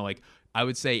 And, you know, like I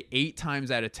would say 8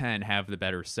 times out of 10 have the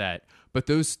better set. But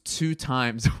those 2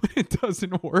 times when it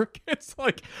doesn't work, it's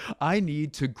like, I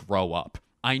need to grow up.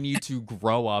 I need to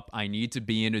grow up. I need to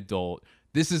be an adult.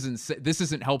 This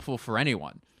isn't helpful for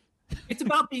anyone. It's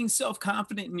about being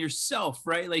self-confident in yourself,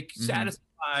 right? Like satisfied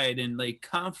and like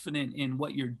confident in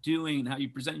what you're doing and how you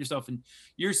present yourself, and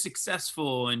you're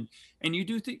successful and you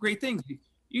do great things.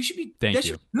 You should be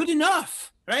good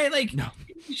enough, right? Like no.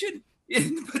 You should,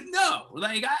 but no,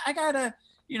 like I gotta,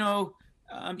 you know,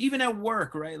 even at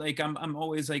work, right? Like I'm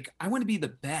always like, I want to be the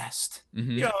best,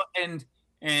 you know,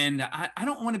 and I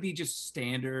don't want to be just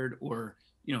standard or,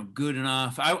 you know, good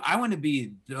enough. I want to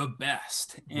be the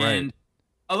best. And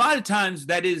a lot of times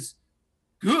that is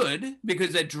good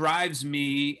because that drives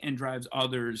me and drives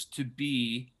others to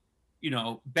be, you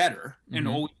know, better and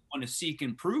always want to seek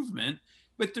improvement.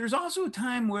 But there's also a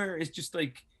time where it's just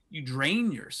like you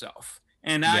drain yourself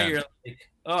and now you're like,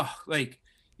 oh, like,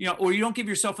 you know, or you don't give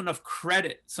yourself enough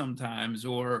credit sometimes,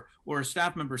 or a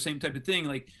staff member, same type of thing.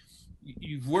 Like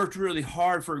you've worked really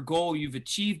hard for a goal, you've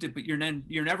achieved it, but you're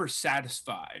never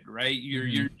satisfied, right?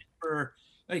 You're never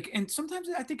like, and sometimes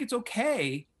I think it's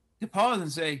okay to pause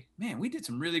and say, man, we did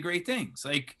some really great things.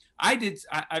 Like I've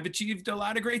achieved a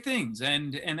lot of great things,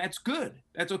 and that's good.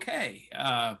 That's okay.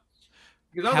 Because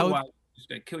otherwise you just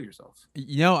gotta kill yourself.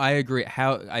 You know, I agree.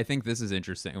 I think this is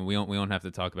interesting, and we don't have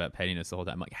to talk about pettiness the whole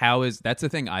time. Like that's the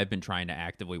thing I've been trying to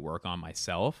actively work on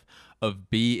myself, of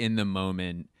be in the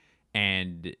moment.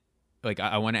 And like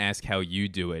I want to ask how you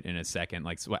do it in a second,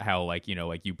 like how, like, you know,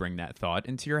 like you bring that thought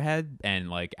into your head and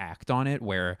like act on it,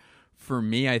 where for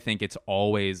me, I think it's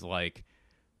always like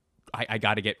I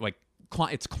got to get like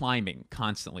it's climbing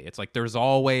constantly. It's like there's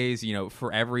always, you know,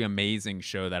 for every amazing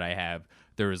show that I have,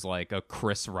 there's like a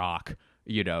Chris Rock,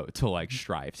 you know, to like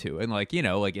strive to. And like, you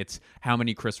know, like it's how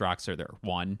many Chris Rocks are there?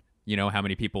 1. You know, how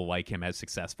many people like him as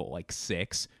successful? Like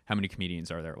 6. How many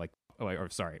comedians are there? Like, or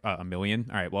sorry, 1 million.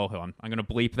 All right, well, hold on. I'm going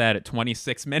to bleep that at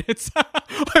 26 minutes.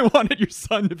 I wanted your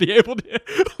son to be able to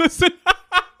listen.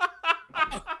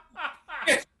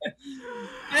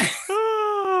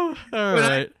 All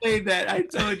right. I say that, I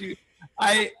told you,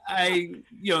 I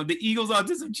you know, the Eagles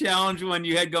Autism Challenge one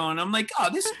you had going, I'm like, oh,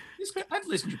 this I've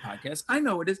listened to your podcast. I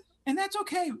know it is. And that's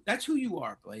okay. That's who you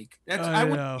are, Blake. I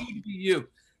want you to be you.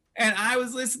 And I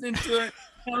was listening to it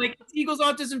I'm like, it's Eagles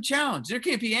Autism Challenge. There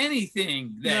can't be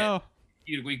anything that No.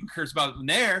 we can curse about in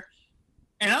there.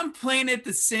 And I'm playing at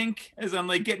the sink as I'm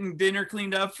like getting dinner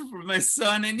cleaned up for my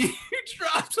son, and you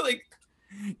dropped like,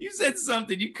 you said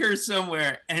something, you cursed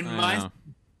somewhere, and I my know.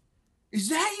 is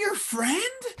that your friend?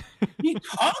 He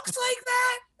talks like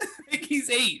that? Like he's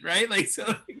 8, right? Like,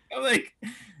 so I'm like,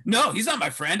 no, he's not my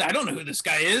friend. I don't know who this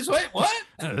guy is. What?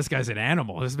 Oh, this guy's an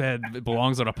animal. This man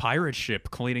belongs on a pirate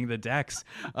ship cleaning the decks.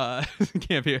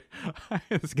 Can't be.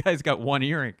 This guy's got one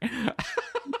earring.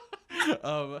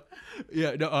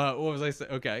 Yeah. No. What was I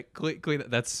saying? Okay. Clean.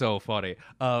 That's so funny.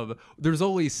 There's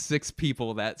only 6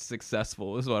 people that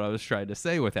successful, is what I was trying to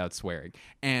say without swearing.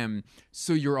 And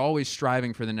so you're always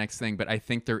striving for the next thing. But I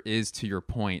think there is, to your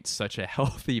point, such a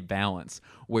healthy balance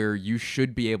where you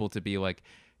should be able to be like,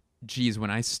 geez, when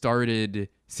I started,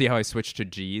 see how I switched to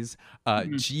geez?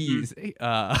 Geez,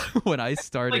 when I Like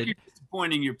started, you're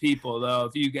disappointing your people though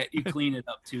if you clean it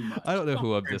up too much. I don't know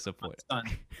who I'm worry, disappointed. son.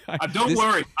 Don't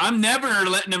worry, I'm never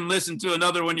letting them listen to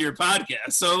another one of your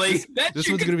podcasts. So like This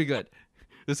one's gonna be good.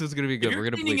 This one's gonna be good. You're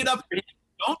We're gonna cleaning believe it up for him.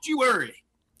 Don't you worry.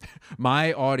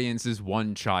 My audience is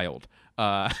one child.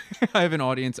 I have an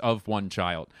audience of one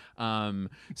child.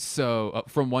 So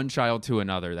from one child to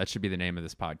another, that should be the name of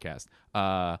this podcast.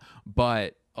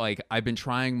 But like I've been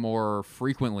trying more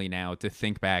frequently now to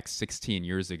think back 16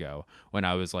 years ago when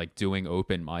I was like doing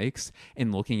open mics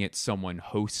and looking at someone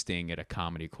hosting at a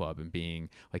comedy club and being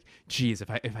like, geez,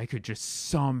 if I could just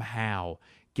somehow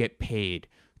get paid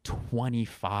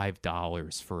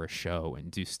 $25 for a show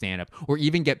and do stand up, or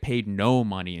even get paid no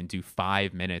money and do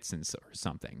 5 minutes and or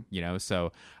something, you know?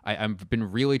 So I've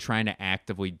been really trying to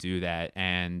actively do that,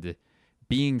 and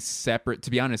being separate,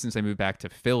 to be honest, since I moved back to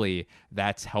Philly,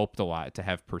 that's helped a lot to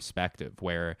have perspective,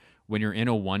 where when you're in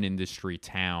a one industry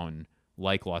town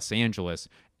like Los Angeles,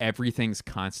 everything's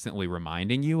constantly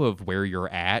reminding you of where you're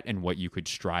at and what you could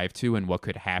strive to and what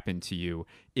could happen to you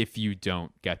if you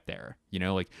don't get there. You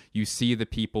know, like you see the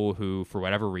people who, for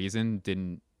whatever reason,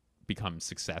 didn't become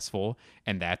successful,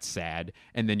 and that's sad.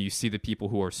 And then you see the people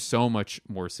who are so much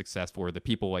more successful, or the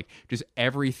people like just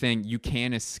everything, you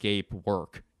can't escape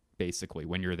work basically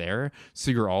when you're there.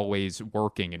 So you're always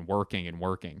working and working and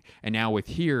working. And now with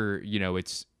here, you know,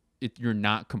 you're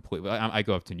not completely, I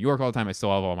go up to New York all the time. I still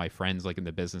have all my friends like in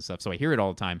the business stuff, so I hear it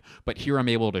all the time. But here I'm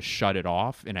able to shut it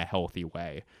off in a healthy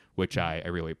way, which I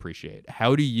really appreciate.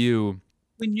 How do you,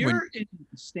 When you're in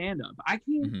stand-up, I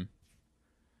can't.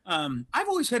 I've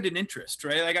always had an interest,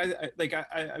 right?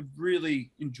 I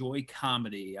really enjoy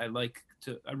comedy. I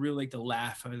really like to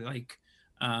laugh.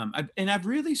 I've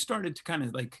really started to kind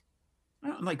of like, I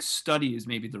don't like study is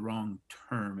maybe the wrong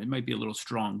term. It might be a little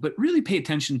strong, but really pay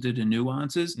attention to the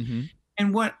nuances.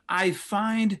 And what I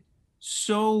find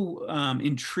so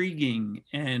intriguing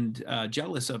and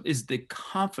jealous of is the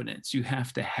confidence you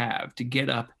have to get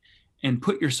up and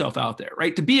put yourself out there,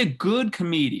 right? To be a good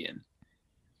comedian,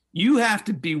 you have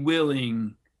to be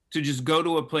willing to just go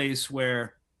to a place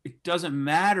where it doesn't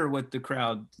matter what the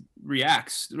crowd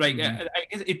reacts. Right? I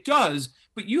guess it does,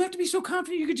 but you have to be so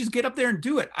confident you could just get up there and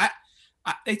do it.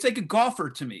 It's like a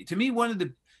golfer to me. To me, one of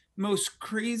the most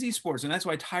crazy sports, and that's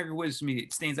why Tiger Woods to me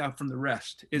it stands out from the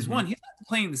rest, is one, he's not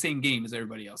playing the same game as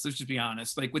everybody else. Let's just be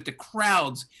honest. Like with the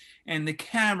crowds and the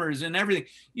cameras and everything,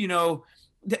 you know,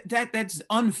 that's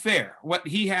unfair. What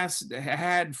he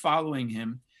had following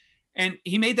him, and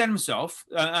he made that himself.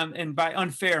 And by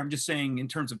unfair, I'm just saying in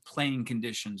terms of playing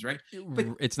conditions, right? But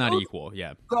it's not equal.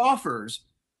 Yeah. Golfers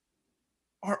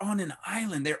are on an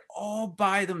island. They're all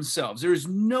by themselves. There's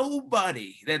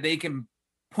nobody that they can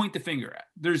point the finger at.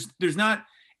 There's not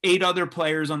 8 other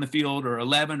players on the field, or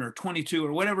 11 or 22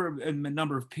 or whatever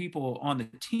number of people on the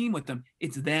team with them.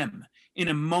 It's them in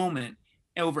a moment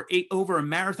over a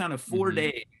marathon of 4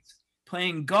 days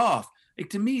playing golf. Like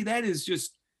to me, that is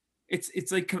just,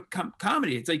 it's like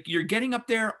comedy. It's like you're getting up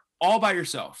there all by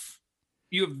yourself.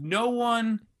 You have no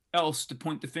one else to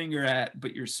point the finger at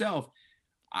but yourself.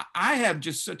 I have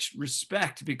just such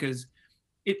respect because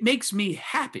it makes me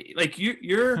happy. Like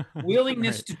your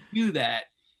willingness Right. to do that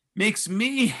makes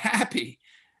me happy.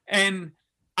 And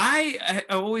I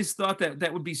always thought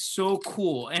that would be so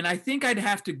cool. And I think I'd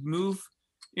have to move,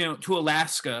 you know, to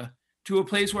Alaska, to a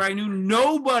place where I knew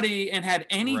nobody and had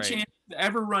any Right. chance to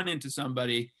ever run into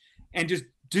somebody, and just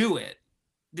do it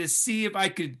to see if I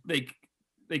could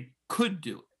could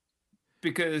do it.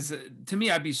 Because to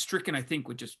me, I'd be stricken, I think,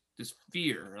 with just this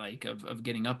fear, like of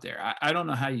getting up there. I don't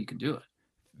know how you can do it.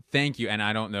 Thank you. And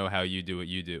I don't know how you do what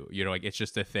you do. You know, like it's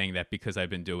just a thing that because I've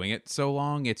been doing it so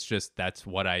long, it's just that's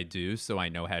what I do. So I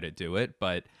know how to do it.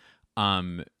 But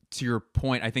to your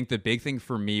point, I think the big thing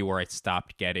for me where I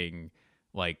stopped getting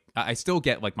Like I still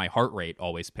get like my heart rate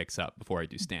always picks up before I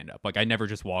do stand up. Like I never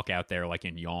just walk out there like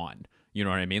and yawn. You know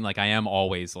what I mean? Like I am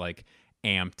always like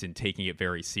amped and taking it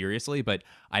very seriously, but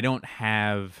I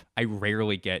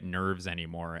rarely get nerves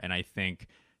anymore. And I think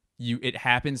it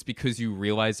happens because you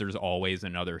realize there's always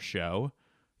another show,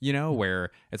 you know,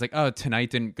 where it's like, oh, tonight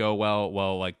didn't go well.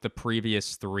 Well, like the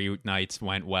previous 3 nights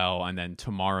went well. And then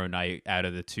tomorrow night out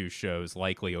of the 2 shows,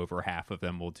 likely over half of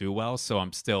them will do well. So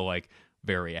I'm still like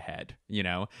very ahead, you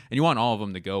know, and you want all of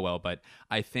them to go well. But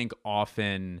I think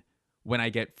often when I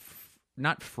get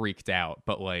not freaked out,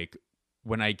 but like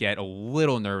when I get a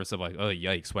little nervous of like, oh,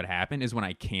 yikes, what happened, is when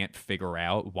I can't figure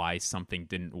out why something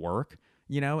didn't work,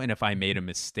 you know, and if I made a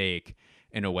mistake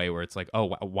in a way where it's like,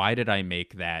 oh, why did I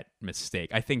make that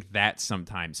mistake? I think that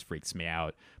sometimes freaks me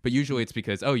out. But usually it's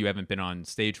because, oh, you haven't been on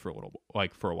stage for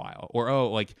a while. Or, oh,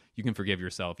 like you can forgive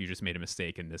yourself. You just made a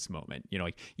mistake in this moment. You know,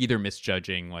 like either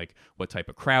misjudging like what type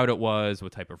of crowd it was,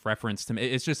 what type of reference to me.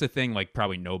 It's just a thing like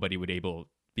probably nobody would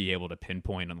be able to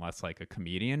pinpoint unless like a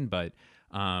comedian. But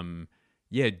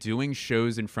yeah, doing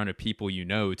shows in front of people, you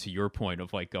know, to your point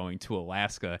of like going to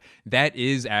Alaska, that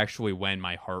is actually when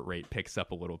my heart rate picks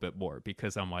up a little bit more,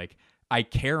 because I'm like, I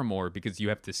care more because you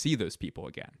have to see those people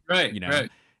again. Right. You know? Right.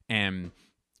 And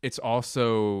it's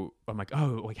also, I'm like,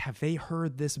 oh, like, have they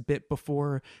heard this bit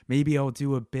before? Maybe I'll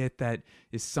do a bit that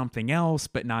is something else,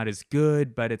 but not as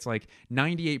good. But it's like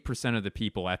 98% of the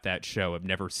people at that show have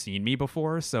never seen me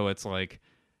before. So it's like,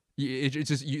 it's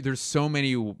just there's so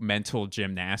many mental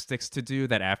gymnastics to do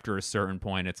that after a certain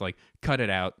point it's like, cut it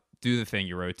out, do the thing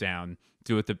you wrote down,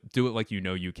 do it like you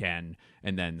know you can,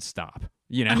 and then stop.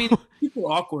 You know, I mean, it's super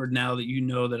awkward now that you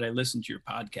know that I listen to your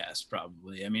podcast.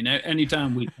 Probably, I mean,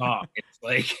 anytime we talk, it's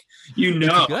like, you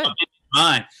know, good.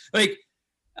 Fine. Like,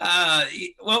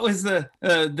 what was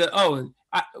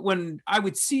when I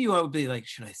would see you, I would be like,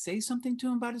 should I say something to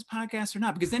him about his podcast or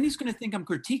not? Because then he's going to think I'm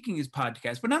critiquing his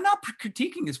podcast, but I'm not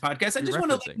critiquing his podcast. I just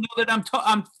want to let him know that I'm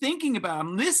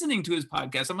I'm listening to his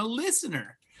podcast. I'm a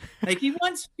listener. Like, he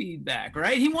wants feedback,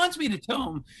 right? He wants me to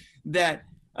tell him that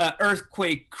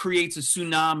earthquake creates a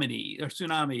tsunami.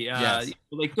 Yes.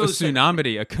 Like a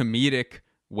tsunami, a comedic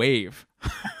wave.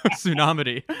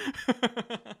 Tsunami.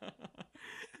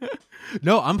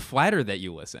 No, I'm flattered that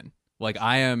you listen. Like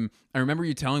I remember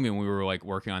you telling me when we were like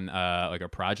working on like a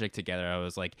project together, I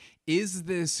was like, is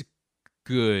this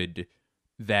good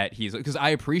that he's, because I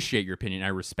appreciate your opinion. I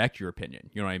respect your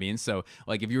opinion. You know what I mean? So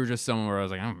like if you were just someone where I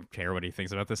was like, I don't care what he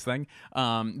thinks about this thing.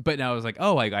 But now I was like,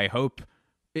 oh, like I hope,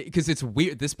 because it's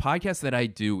weird. This podcast that I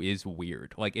do is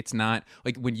weird. Like it's not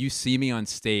like when you see me on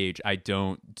stage, I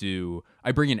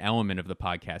bring an element of the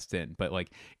podcast in, but like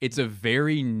it's a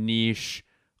very niche,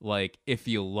 like if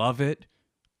you love it,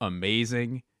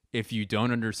 amazing. If you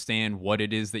don't understand what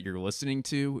it is that you're listening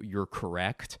to, you're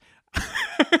correct.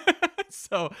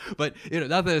 So, but you know,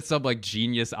 not that it's some like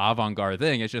genius avant-garde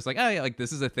thing. It's just like, oh yeah, like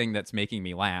this is a thing that's making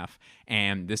me laugh,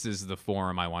 and this is the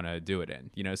forum I want to do it in.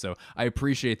 You know, so I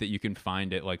appreciate that you can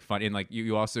find it like fun. And like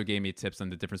you also gave me tips on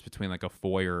the difference between like a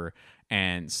foyer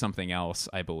and something else,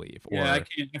 I believe. Yeah, I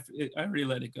can't. I already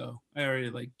let it go. I already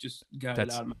like just got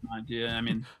it out of my mind. Yeah, I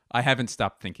mean, I haven't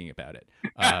stopped thinking about it.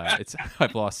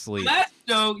 I've lost sleep. Last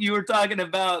show you were talking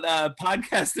about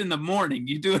podcast in the morning.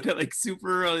 You do it at like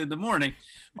super early in the morning.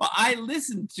 Well, I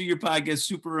listen to your podcast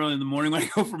super early in the morning when I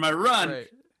go for my run, right.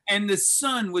 And the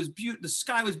sun was the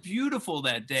sky was beautiful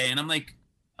that day, and I'm like,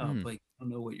 oh, Blake, I don't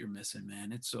know what you're missing,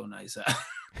 man. It's so nice out.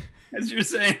 As you're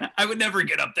saying, I would never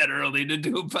get up that early to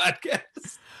do a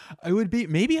podcast.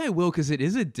 Maybe I will, because it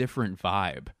is a different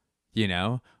vibe, you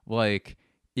know? Like,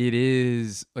 it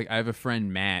is, like, I have a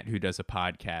friend, Matt, who does a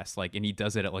podcast, like, and he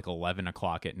does it at, like, 11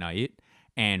 o'clock at night,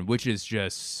 and which is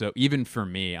just so, even for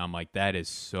me, I'm like, that is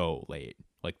so late.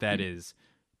 Like, that is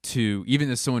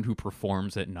even as someone who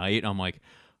performs at night, I'm like,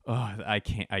 oh, I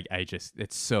can't, I just,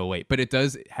 it's so late. But it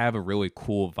does have a really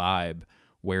cool vibe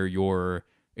where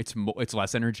it's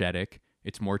less energetic,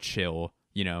 it's more chill,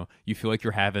 you know, you feel like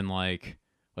you're having like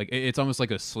it's almost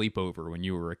like a sleepover when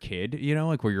you were a kid, you know,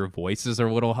 like where your voices are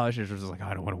a little hushed. It's just like, oh,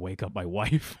 I don't want to wake up my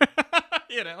wife,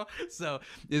 you know? So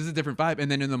this is a different vibe.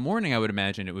 And then in the morning, I would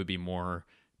imagine it would be more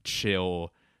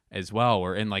chill as well,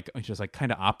 or in like just like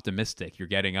kind of optimistic. You're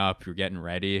getting up, you're getting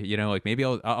ready, you know, like maybe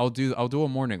I'll do a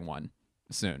morning one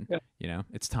soon. Yeah. You know,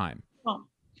 it's time.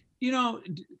 You know,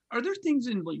 are there things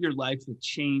in your life that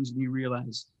changed and you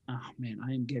realize, oh man,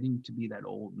 I am getting to be that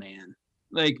old man?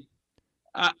 Like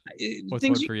what's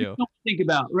things for you don't think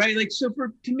about, right? Like, so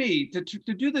to me to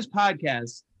do this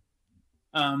podcast,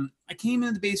 I came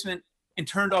in the basement and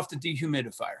turned off the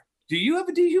dehumidifier. Do you have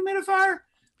a dehumidifier?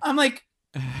 I'm like,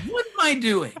 what am I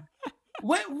doing?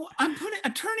 I'm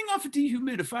turning off a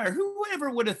dehumidifier. Whoever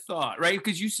would have thought, right?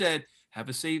 Because you said have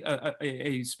a safe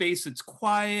a space that's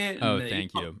quiet. Oh,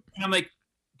 thank you. And I'm like,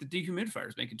 the dehumidifier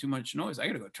is making too much noise. I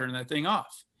got to go turn that thing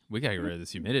off. We gotta get rid of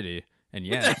this humidity. And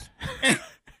yes,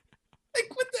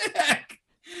 Like, what the heck?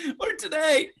 Or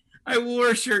today, I wore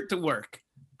a shirt to work.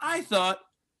 I thought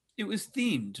it was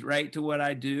themed, right, to what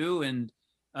I do. And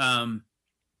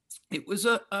it was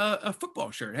a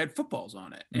football shirt. It had footballs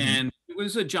on it. Mhm. And it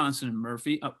was a Johnson and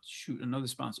Murphy. Oh, shoot, another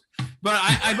sponsor. But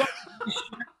I bought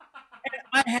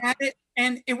I had it,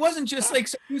 and it wasn't just like,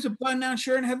 it was a button-down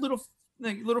shirt and had little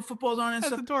footballs on it and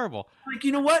that's stuff. adorable. Like,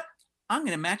 you know what? I'm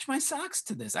going to match my socks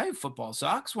to this. I have football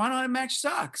socks. Why don't I match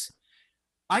socks?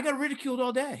 I got ridiculed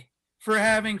all day for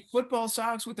having football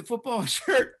socks with the football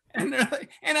shirt. And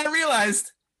I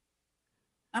realized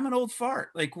I'm an old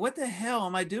fart. Like, what the hell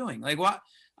am I doing? Like, what?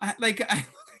 I look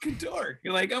like a dork.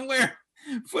 You're like, I'm wearing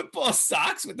football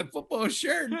socks with the football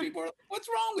shirt. And people are like, what's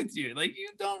wrong with you? Like, you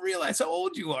don't realize how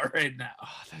old you are right now.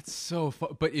 Oh, that's so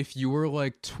fun. But if you were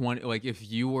like 20, like if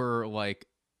you were like,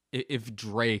 if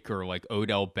Drake or like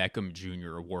Odell Beckham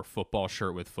Jr. wore football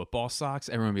shirt with football socks,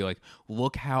 everyone would be like,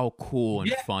 look how cool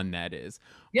and fun that is.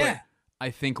 Yeah. But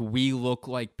I think we look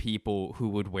like people who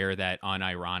would wear that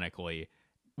unironically,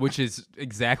 which is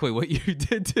exactly what you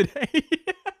did today.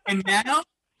 And now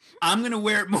I'm going to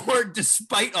wear it more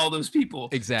despite all those people.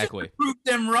 Exactly. Just to prove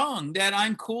them wrong that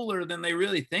I'm cooler than they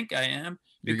really think I am.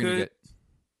 Because,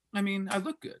 I mean, I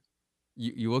look good.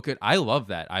 You look at. I love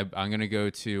that. I'm gonna go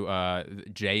to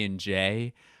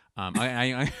J&J.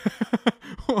 I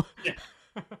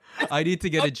I need to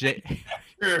get a J.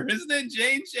 Sure, isn't it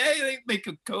J&J? They make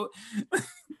a coat.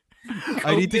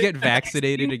 I need to get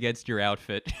vaccinated against your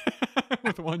outfit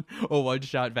with one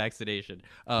shot vaccination.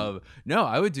 No,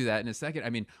 I would do that in a second. I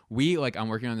mean, I'm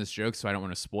working on this joke, so I don't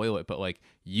want to spoil it, but like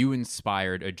you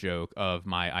inspired a joke of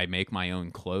I make my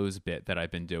own clothes bit that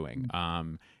I've been doing.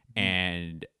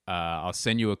 And I'll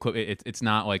send you a clip. It's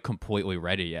not like completely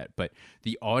ready yet, but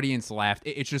the audience laughed.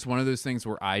 It's just one of those things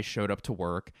where I showed up to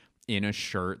work in a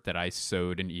shirt that I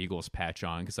sewed an Eagles patch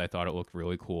on because I thought it looked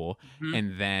really cool. Mhm.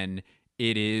 And then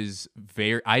it is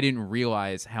I didn't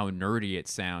realize how nerdy it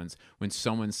sounds when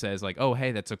someone says like, oh,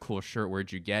 hey, that's a cool shirt.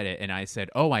 Where'd you get it? And I said,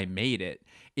 oh, I made it.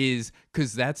 Is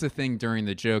because that's a thing during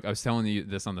the joke. I was telling you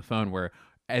this on the phone where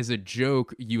as a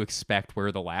joke, you expect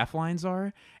where the laugh lines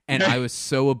are. And I was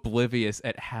so oblivious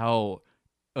at how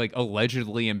like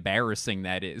allegedly embarrassing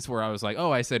that is, where I was like,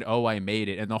 oh, I said, oh, I made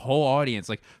it. And the whole audience,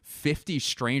 like 50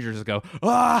 strangers go,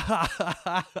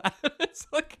 ah, it's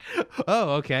like,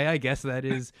 oh, okay. I guess that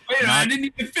is. Wait, I didn't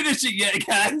even finish it yet,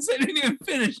 guys. I didn't even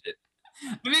finish it.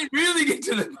 I didn't really get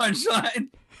to the punchline.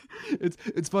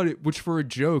 It's funny, which for a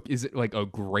joke is like a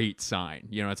great sign.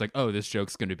 You know, it's like, oh, this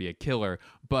joke's going to be a killer.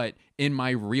 But in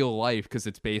my real life, because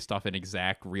it's based off an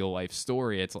exact real life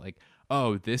story, it's like,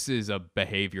 oh, this is a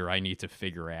behavior I need to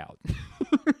figure out.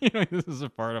 You know, this is a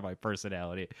part of my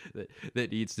personality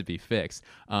that needs to be fixed.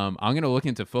 I'm going to look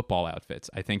into football outfits.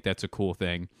 I think that's a cool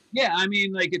thing. Yeah, I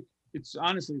mean, like it's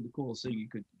honestly the coolest thing you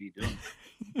could be doing.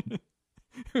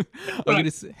 I'm going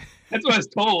to say. That's what I was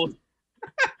told.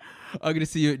 I'm gonna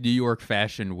see you at New York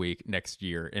Fashion Week next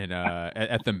year in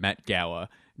at the Met Gala,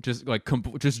 just like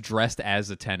just dressed as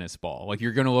a tennis ball. Like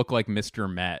you're gonna look like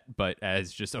Mr. Met, but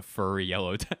as just a furry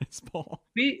yellow tennis ball.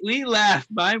 We laughed.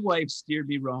 My wife steered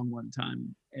me wrong one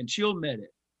time, and she'll admit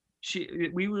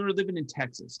it. We were living in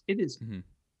Texas. It is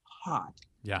hot.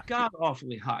 Yeah, god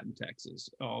awfully hot in Texas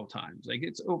all times. Like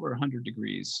it's over 100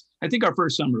 degrees. I think our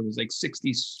first summer was like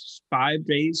 65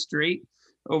 days straight.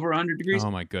 Over 100 degrees. Oh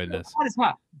my goodness. It's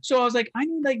hot. So I was like, I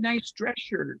need like nice dress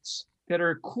shirts that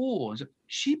are cool. So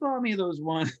she bought me those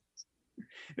ones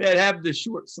that have the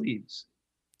short sleeves,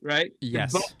 right?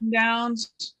 Yes. The button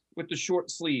downs with the short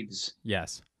sleeves.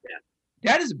 Yes.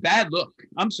 Yeah. That is a bad look.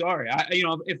 I'm sorry.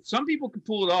 If some people can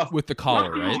pull it off With the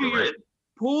collar, right?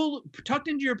 Tucked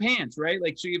into your pants, right?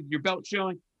 Like so you have your belt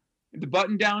showing, the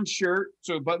button down shirt,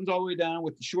 so it buttons all the way down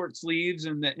with the short sleeves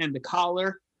and the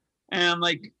collar. And I'm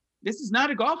like, this is not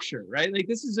a golf shirt, right? Like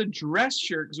this is a dress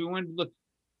shirt because we wanted to look.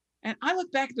 And I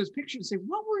look back at those pictures and say,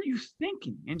 what were you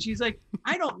thinking? And she's like,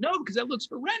 I don't know because that looks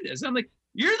horrendous. I'm like,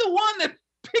 you're the one that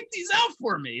picked these out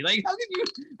for me. Like,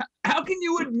 how can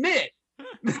you admit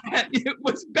that it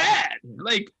was bad?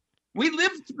 Like, we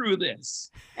lived through this.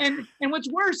 And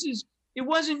what's worse is it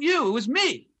wasn't you, it was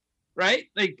me, right?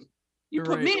 Like you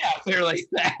put me out there like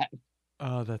that.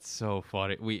 Oh, that's so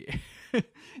funny.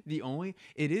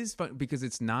 It is fun because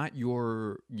it's not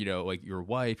your, like your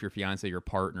wife, your fiance, your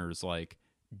partner's like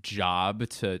job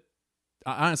to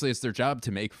honestly, it's their job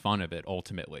to make fun of it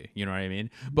ultimately, you know what I mean?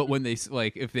 But when they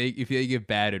like, if they give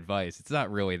bad advice, it's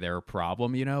not really their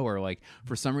problem, you know, or like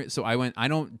for some reason. So I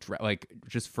don't like,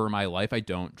 just for my life, I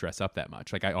don't dress up that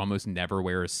much. Like I almost never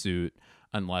wear a suit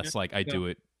unless like I do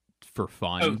it for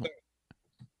fun. Oh,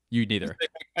 you neither.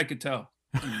 I could tell.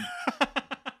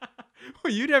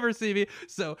 Well, you never see me.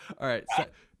 So all right.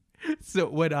 So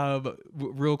when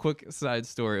real quick side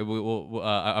story,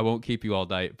 I won't keep you all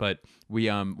night, but we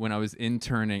when I was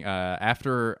interning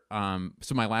after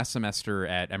so my last semester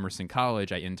at Emerson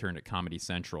College, I interned at Comedy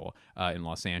Central in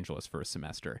Los Angeles for a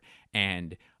semester,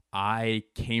 and I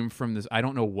came from this, I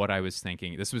don't know what I was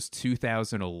thinking. This was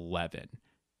 2011.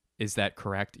 Is that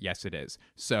correct? Yes, it is.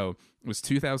 So it was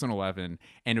 2011,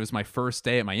 and it was my first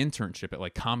day at my internship at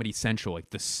like Comedy Central, like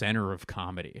the center of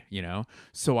comedy, you know?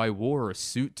 So I wore a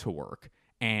suit to work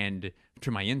and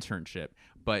to my internship,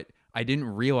 but I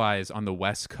didn't realize on the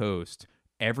West Coast,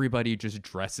 everybody just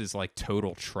dresses like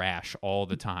total trash all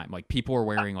the time. Like people are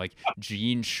wearing like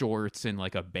jean shorts and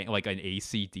like like an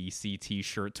AC/DC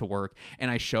t-shirt to work, and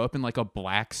I show up in like a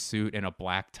black suit and a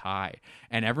black tie,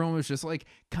 and everyone was just like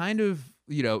kind of,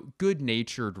 you know,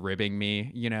 good-natured ribbing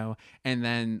me, you know. And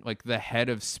then like the head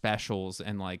of specials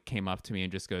and like came up to me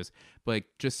and just goes like,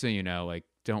 just so you know, like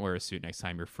don't wear a suit next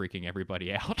time, you're freaking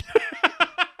everybody out.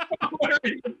 What are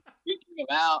you freaking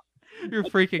about? You're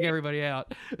freaking everybody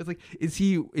out. It's like, is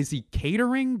he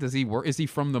catering? Does he work? Is he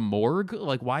from the morgue?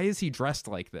 Like, why is he dressed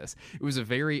like this? It was a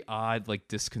very odd, like,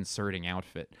 disconcerting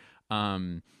outfit.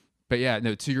 But yeah,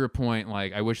 no, to your point,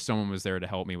 like, I wish someone was there to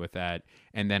help me with that.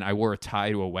 And then I wore a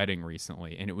tie to a wedding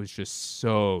recently, and it was just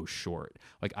so short.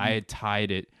 Like, I had tied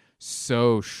it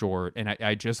so short, and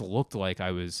I just looked like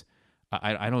I was,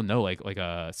 I don't know, like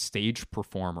a stage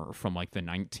performer from like the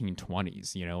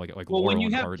 1920s, you know, like well, Laurel when you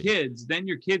and have Hardy. kids, then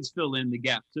your kids fill in the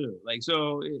gap too. Like,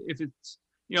 so if it's,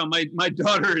 you know, my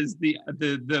daughter is the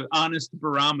honest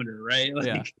barometer, right? Like,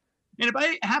 Yeah. and if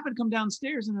I happen to come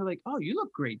downstairs and they're like, "Oh, you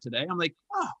look great today," I'm like,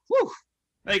 "Oh, whew."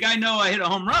 Like, I know I hit a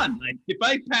home run. Like, if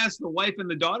I pass the wife and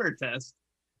the daughter test,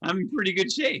 I'm in pretty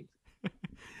good shape.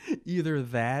 Either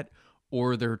that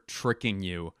or they're tricking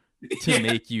you to Yeah,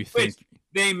 make you think.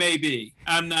 They may be.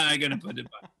 I'm not going to put it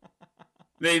by.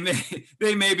 They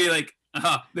may be like,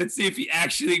 let's see if he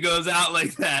actually goes out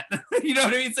like that. You know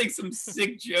what I mean? It's like some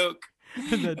sick joke.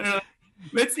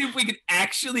 Let's see if we can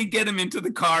actually get him into the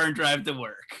car and drive to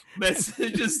work. Let's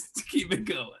just keep it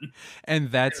going. And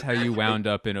that's how you wound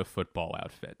up in a football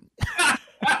outfit.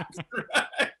 That's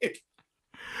right.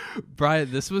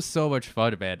 Brian, this was so much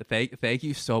fun, man. Thank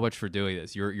you so much for doing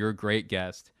this. You're a great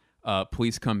guest.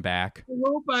 Please come back. I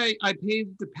hope I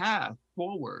paved the path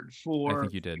forward for I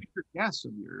think you did. future guests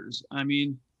of yours. I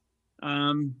mean,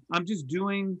 I'm just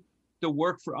doing the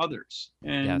work for others,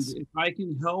 and Yes. if I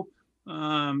can help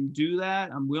do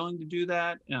that, I'm willing to do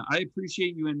that. I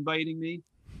appreciate you inviting me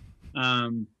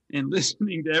and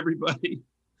listening to everybody.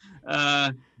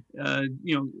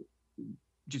 You know,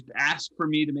 just ask for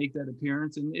me to make that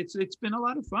appearance, and it's been a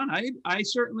lot of fun. I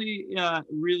certainly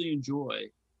really enjoy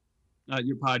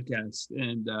your podcast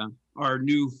and our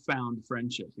newfound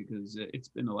friendship, because it's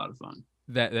been a lot of fun.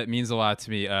 That means a lot to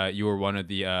me. You were one of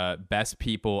the best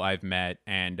people I've met,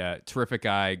 and terrific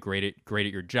guy, great at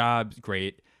your job,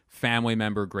 great family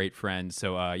member, great friend.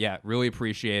 So yeah, really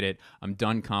appreciate it. I'm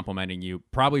done complimenting you,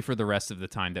 probably for the rest of the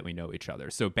time that we know each other.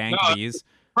 So bank these.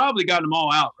 Probably got them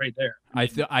all out right there.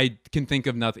 I can think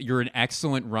of nothing. You're an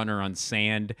excellent runner on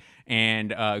sand,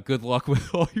 and good luck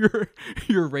with all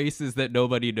your races that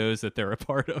nobody knows that they're a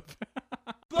part of.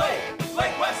 Blake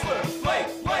Wexler, Blake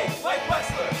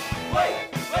Wexler, Blake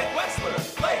Wexler, Blake Wexler,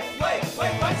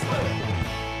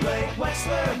 Blake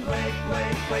Wexler,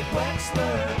 Blake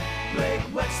Wexler, Blake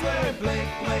Wexler, Blake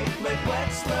Wexler, Blake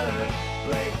Wexler,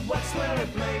 Blake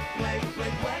Wexler, Blake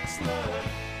Wexler,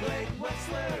 Blake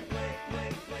Wexler, Blake